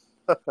up.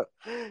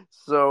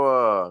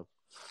 So,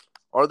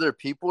 are there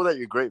people that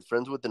you're great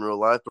friends with in real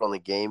life, but on the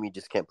game you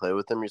just can't play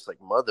with them? You're just like,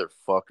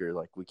 motherfucker,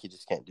 like we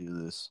just can't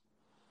do this.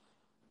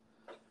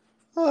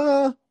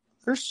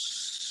 There's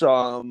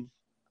some,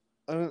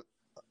 and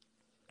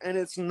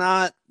it's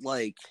not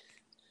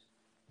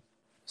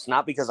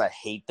because I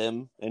hate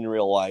them in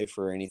real life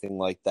or anything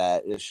like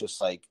that. It's just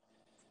like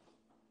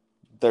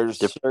there's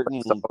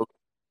certain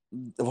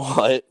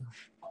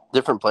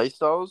different play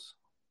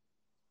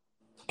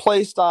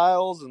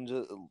styles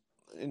and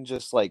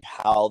just like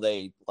how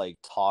they like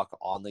talk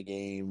on the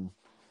game.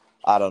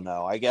 I don't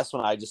know. I guess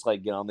when I just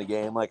like get on the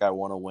game, like I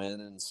want to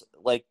win, and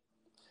like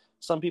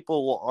some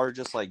people are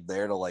just like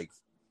there to like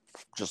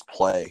just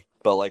play.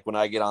 But like when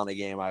I get on the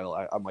game,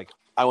 I'm like,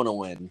 I want to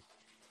win.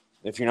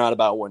 If you're not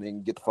about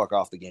winning, get the fuck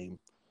off the game.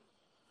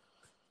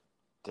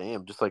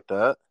 Damn, just like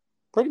that?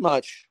 Pretty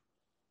much.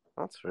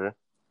 That's fair.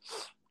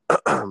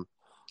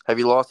 Have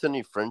you lost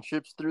any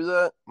friendships through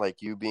that?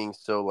 Like you being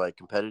so like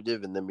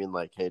competitive and then being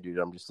like, hey dude,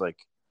 I'm just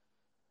like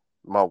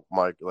my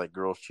like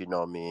girls cheating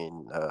on me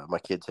and my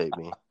kids hate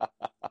me.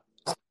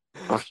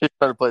 I'm just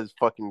trying to play this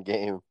fucking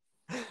game.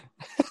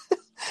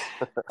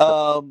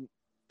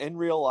 In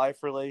real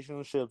life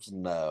relationships,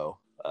 no.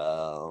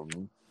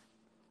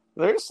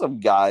 There's some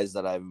guys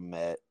that I've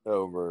met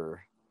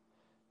over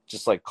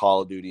just like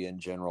Call of Duty in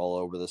general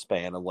over the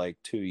span of like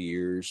 2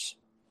 years.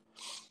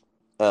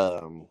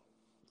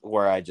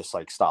 Where I just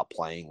like stop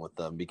playing with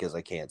them because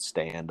I can't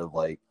stand of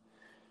like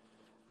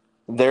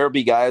there'll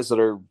be guys that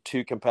are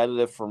too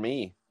competitive for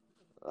me.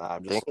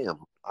 I'm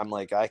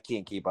like, I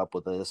can't keep up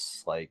with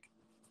this. Like,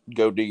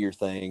 go do your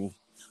thing.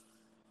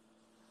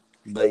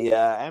 But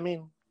yeah, I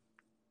mean,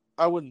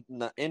 I wouldn't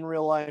in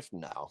real life.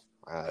 No,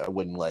 I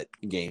wouldn't let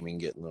gaming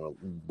get in the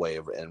way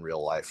of in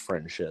real life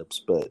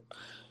friendships. But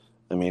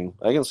I mean,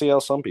 I can see how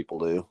some people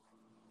do.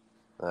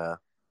 Yeah,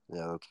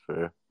 that's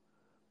fair.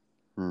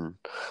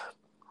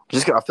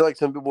 I feel like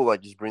some people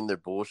like just bring their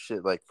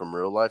bullshit like from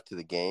real life to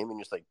the game, and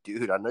you're just like,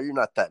 dude, I know you're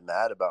not that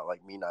mad about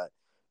like me not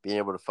being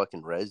able to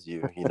fucking res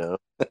you, you know?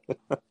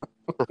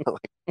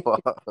 Like,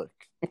 fuck.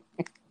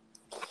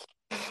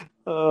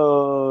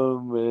 Oh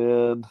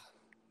man.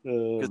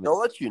 Because they'll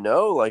let you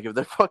know, like if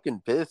they're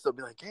fucking pissed, they'll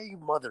be like, "Hey, you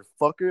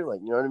motherfucker!"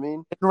 Like, you know what I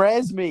mean?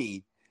 Res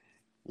me.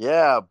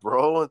 Yeah,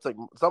 bro. It's like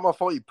it's not my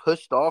fault you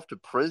pushed off to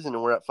prison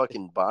and we're at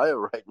fucking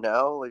bio right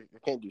now. Like, I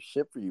can't do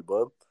shit for you,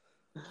 bub.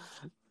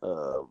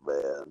 Oh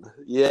man,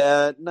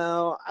 yeah.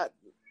 No,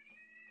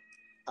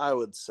 I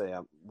would say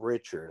I'm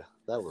Richard.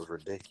 That was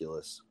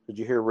ridiculous. Did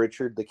you hear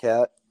Richard the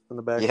cat in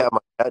the back? Yeah, my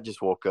cat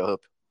just woke up.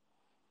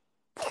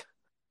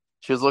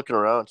 She was looking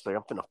around. She's like,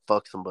 "I'm gonna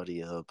fuck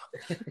somebody up."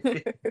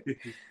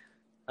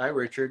 Hi,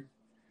 Richard.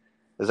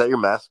 Is that your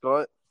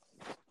mascot?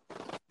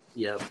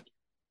 Yep.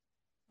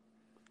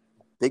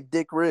 Big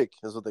Dick Rick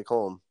is what they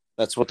call him.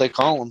 That's what they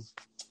call him.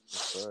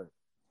 All right.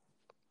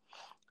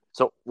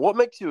 So, what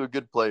makes you a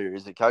good player?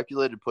 Is it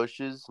calculated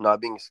pushes,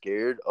 not being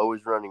scared,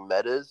 always running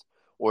metas,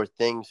 or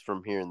things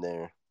from here and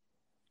there?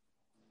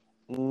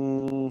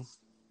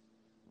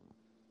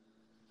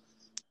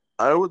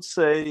 I would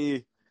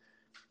say,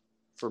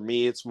 for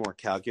me, it's more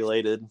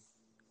calculated.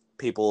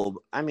 I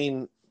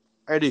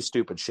do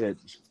stupid shit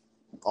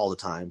all the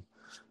time,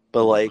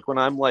 But like when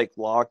I'm like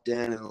locked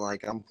in and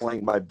like I'm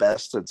playing my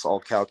best, it's all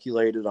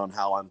calculated on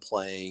how I'm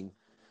playing.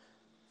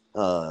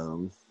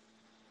 Because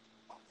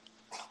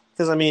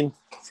I mean,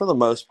 for the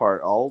most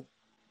part,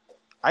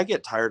 I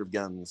get tired of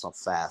guns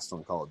fast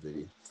on Call of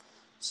Duty.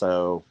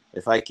 So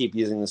if I keep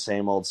using the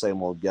same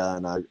old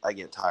gun, I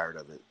get tired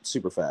of it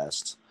super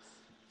fast.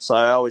 So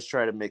I always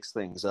try to mix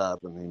things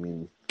up, and I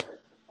mean,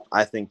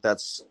 I think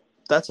that's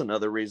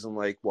another reason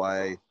like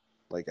why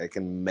like I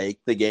can make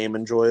the game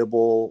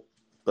enjoyable,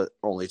 but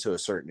only to a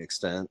certain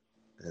extent,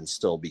 and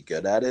still be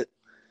good at it.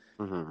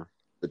 Mm-hmm.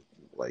 But,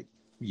 like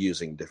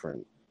using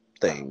different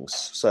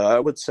things. So I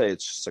would say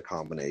it's just a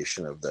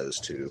combination of those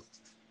two.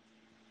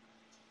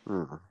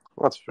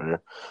 That's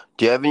fair.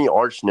 Do you have any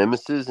arch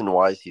nemesis, and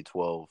why is he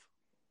 12?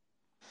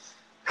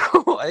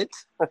 What?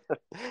 Do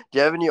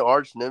you have any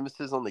arch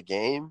nemesis on the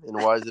game, and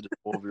why is it a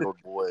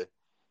 12-year-old boy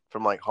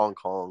from like Hong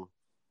Kong?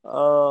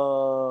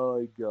 Oh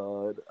my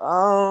god.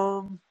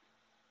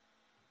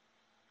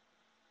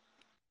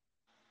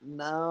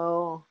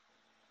 No.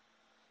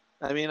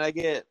 I mean,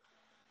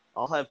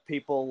 I'll have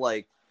people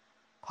like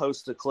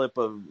post a clip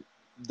of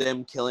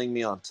them killing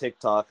me on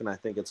TikTok, and I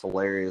think it's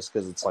hilarious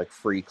because it's like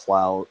free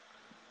clout.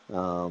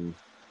 But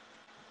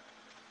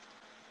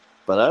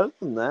other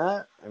than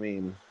that, I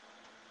mean,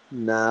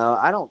 no,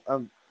 I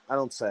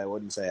wouldn't say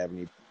I have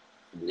any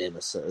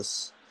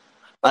nemesis.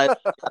 I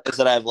guys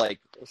that I have like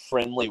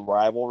friendly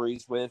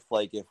rivalries with.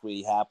 Like if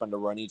we happen to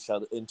run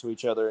into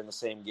each other in the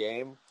same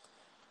game,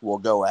 we'll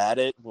go at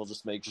it. We'll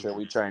just make sure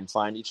we try and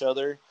find each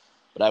other.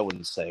 But I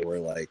wouldn't say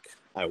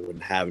I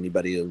wouldn't have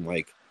anybody in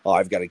like, oh,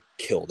 I've got to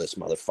kill this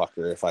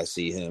motherfucker if I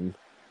see him.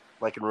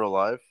 Like in real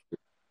life?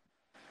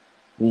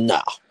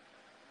 No.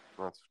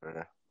 That's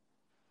fair.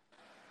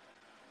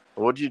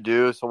 What'd you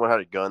do if someone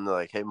had a gun? They're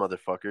like, hey,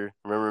 motherfucker,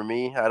 remember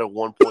me? I had a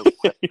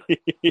 1.7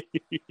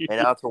 and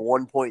now it's a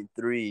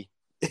 1.3.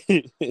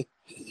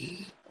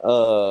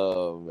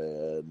 Oh,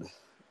 man.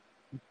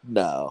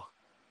 No.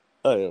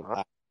 I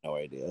have no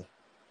idea.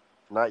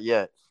 Not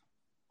yet.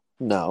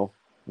 No,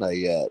 not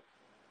yet.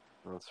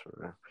 That's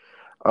fair.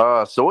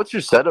 So what's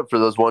your setup for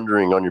those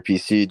wondering on your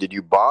PC? Did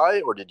you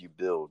buy or did you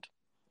build?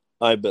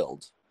 I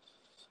build.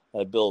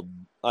 I've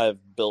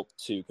built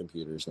 2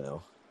 computers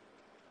now.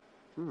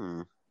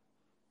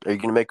 Are you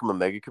going to make them a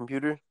mega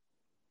computer?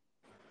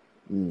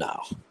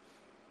 No.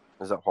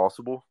 Is that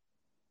possible?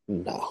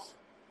 No.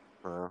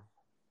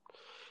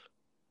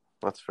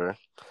 That's fair.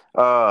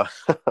 All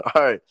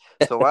right.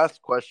 So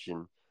last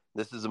question.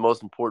 This is the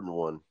most important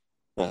one.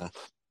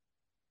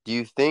 Do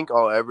you think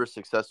I'll ever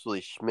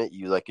successfully schmitt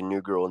you like a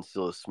new girl and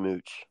steal a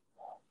smooch?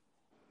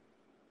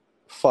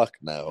 Fuck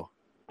no.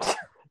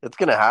 It's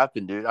going to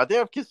happen, dude. I think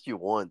I've kissed you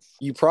once.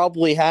 You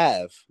probably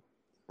have.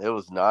 It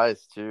was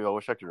nice, too. I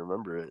wish I could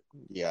remember it.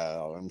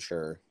 Yeah, I'm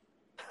sure.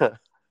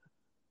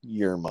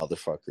 You're a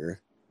motherfucker.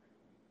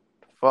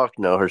 Fuck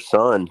no. Her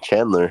son,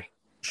 Chandler.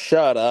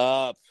 Shut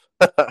up.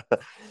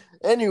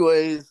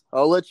 Anyways,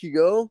 I'll let you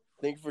go.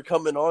 Thank you for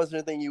coming on. Is there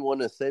anything you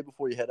want to say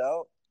before you head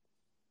out?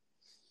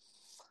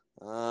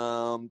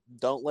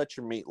 Don't let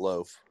your meat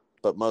loaf.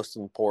 But most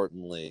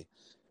importantly,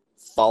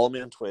 follow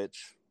me on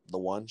Twitch, The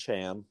One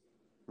Cham,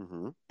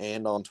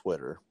 and on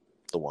Twitter,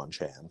 The One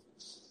Cham.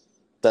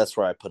 That's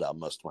where I put out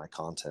most of my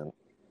content.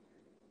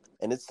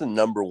 And it's the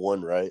number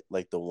 1, right?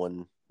 Like the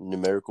one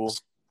numerical?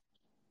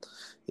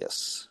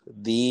 Yes.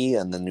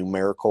 And the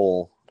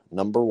numerical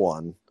number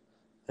 1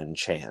 and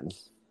Chan.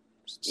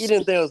 You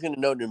didn't think I was going to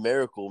know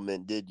numerical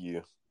meant, did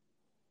you?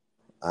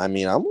 I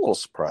mean, I'm a little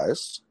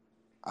surprised.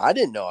 I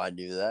didn't know I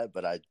knew that,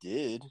 but I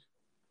did.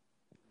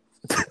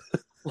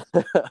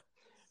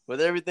 With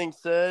everything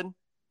said,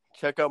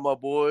 check out my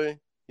boy.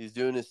 He's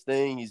doing his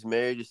thing. He's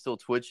married. He's still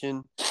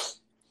twitching.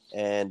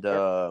 And,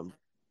 I'm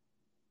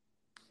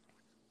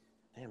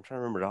trying to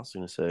remember what I was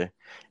going to say.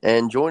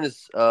 And join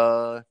us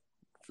for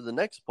the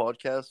next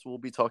podcast. We'll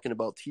be talking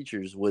about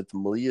teachers with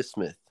Malia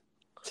Smith.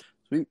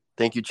 Sweet.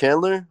 Thank you,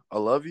 Chandler. I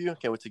love you.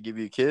 Can't wait to give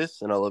you a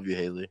kiss. And I love you,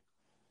 Haley.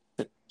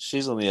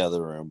 She's in the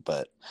other room,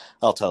 but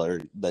I'll tell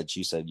her that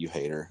you said you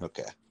hate her.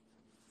 Okay.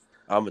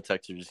 I'm going to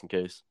text her just in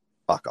case.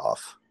 Fuck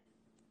off.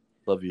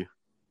 Love you.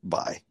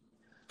 Bye.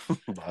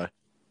 Bye.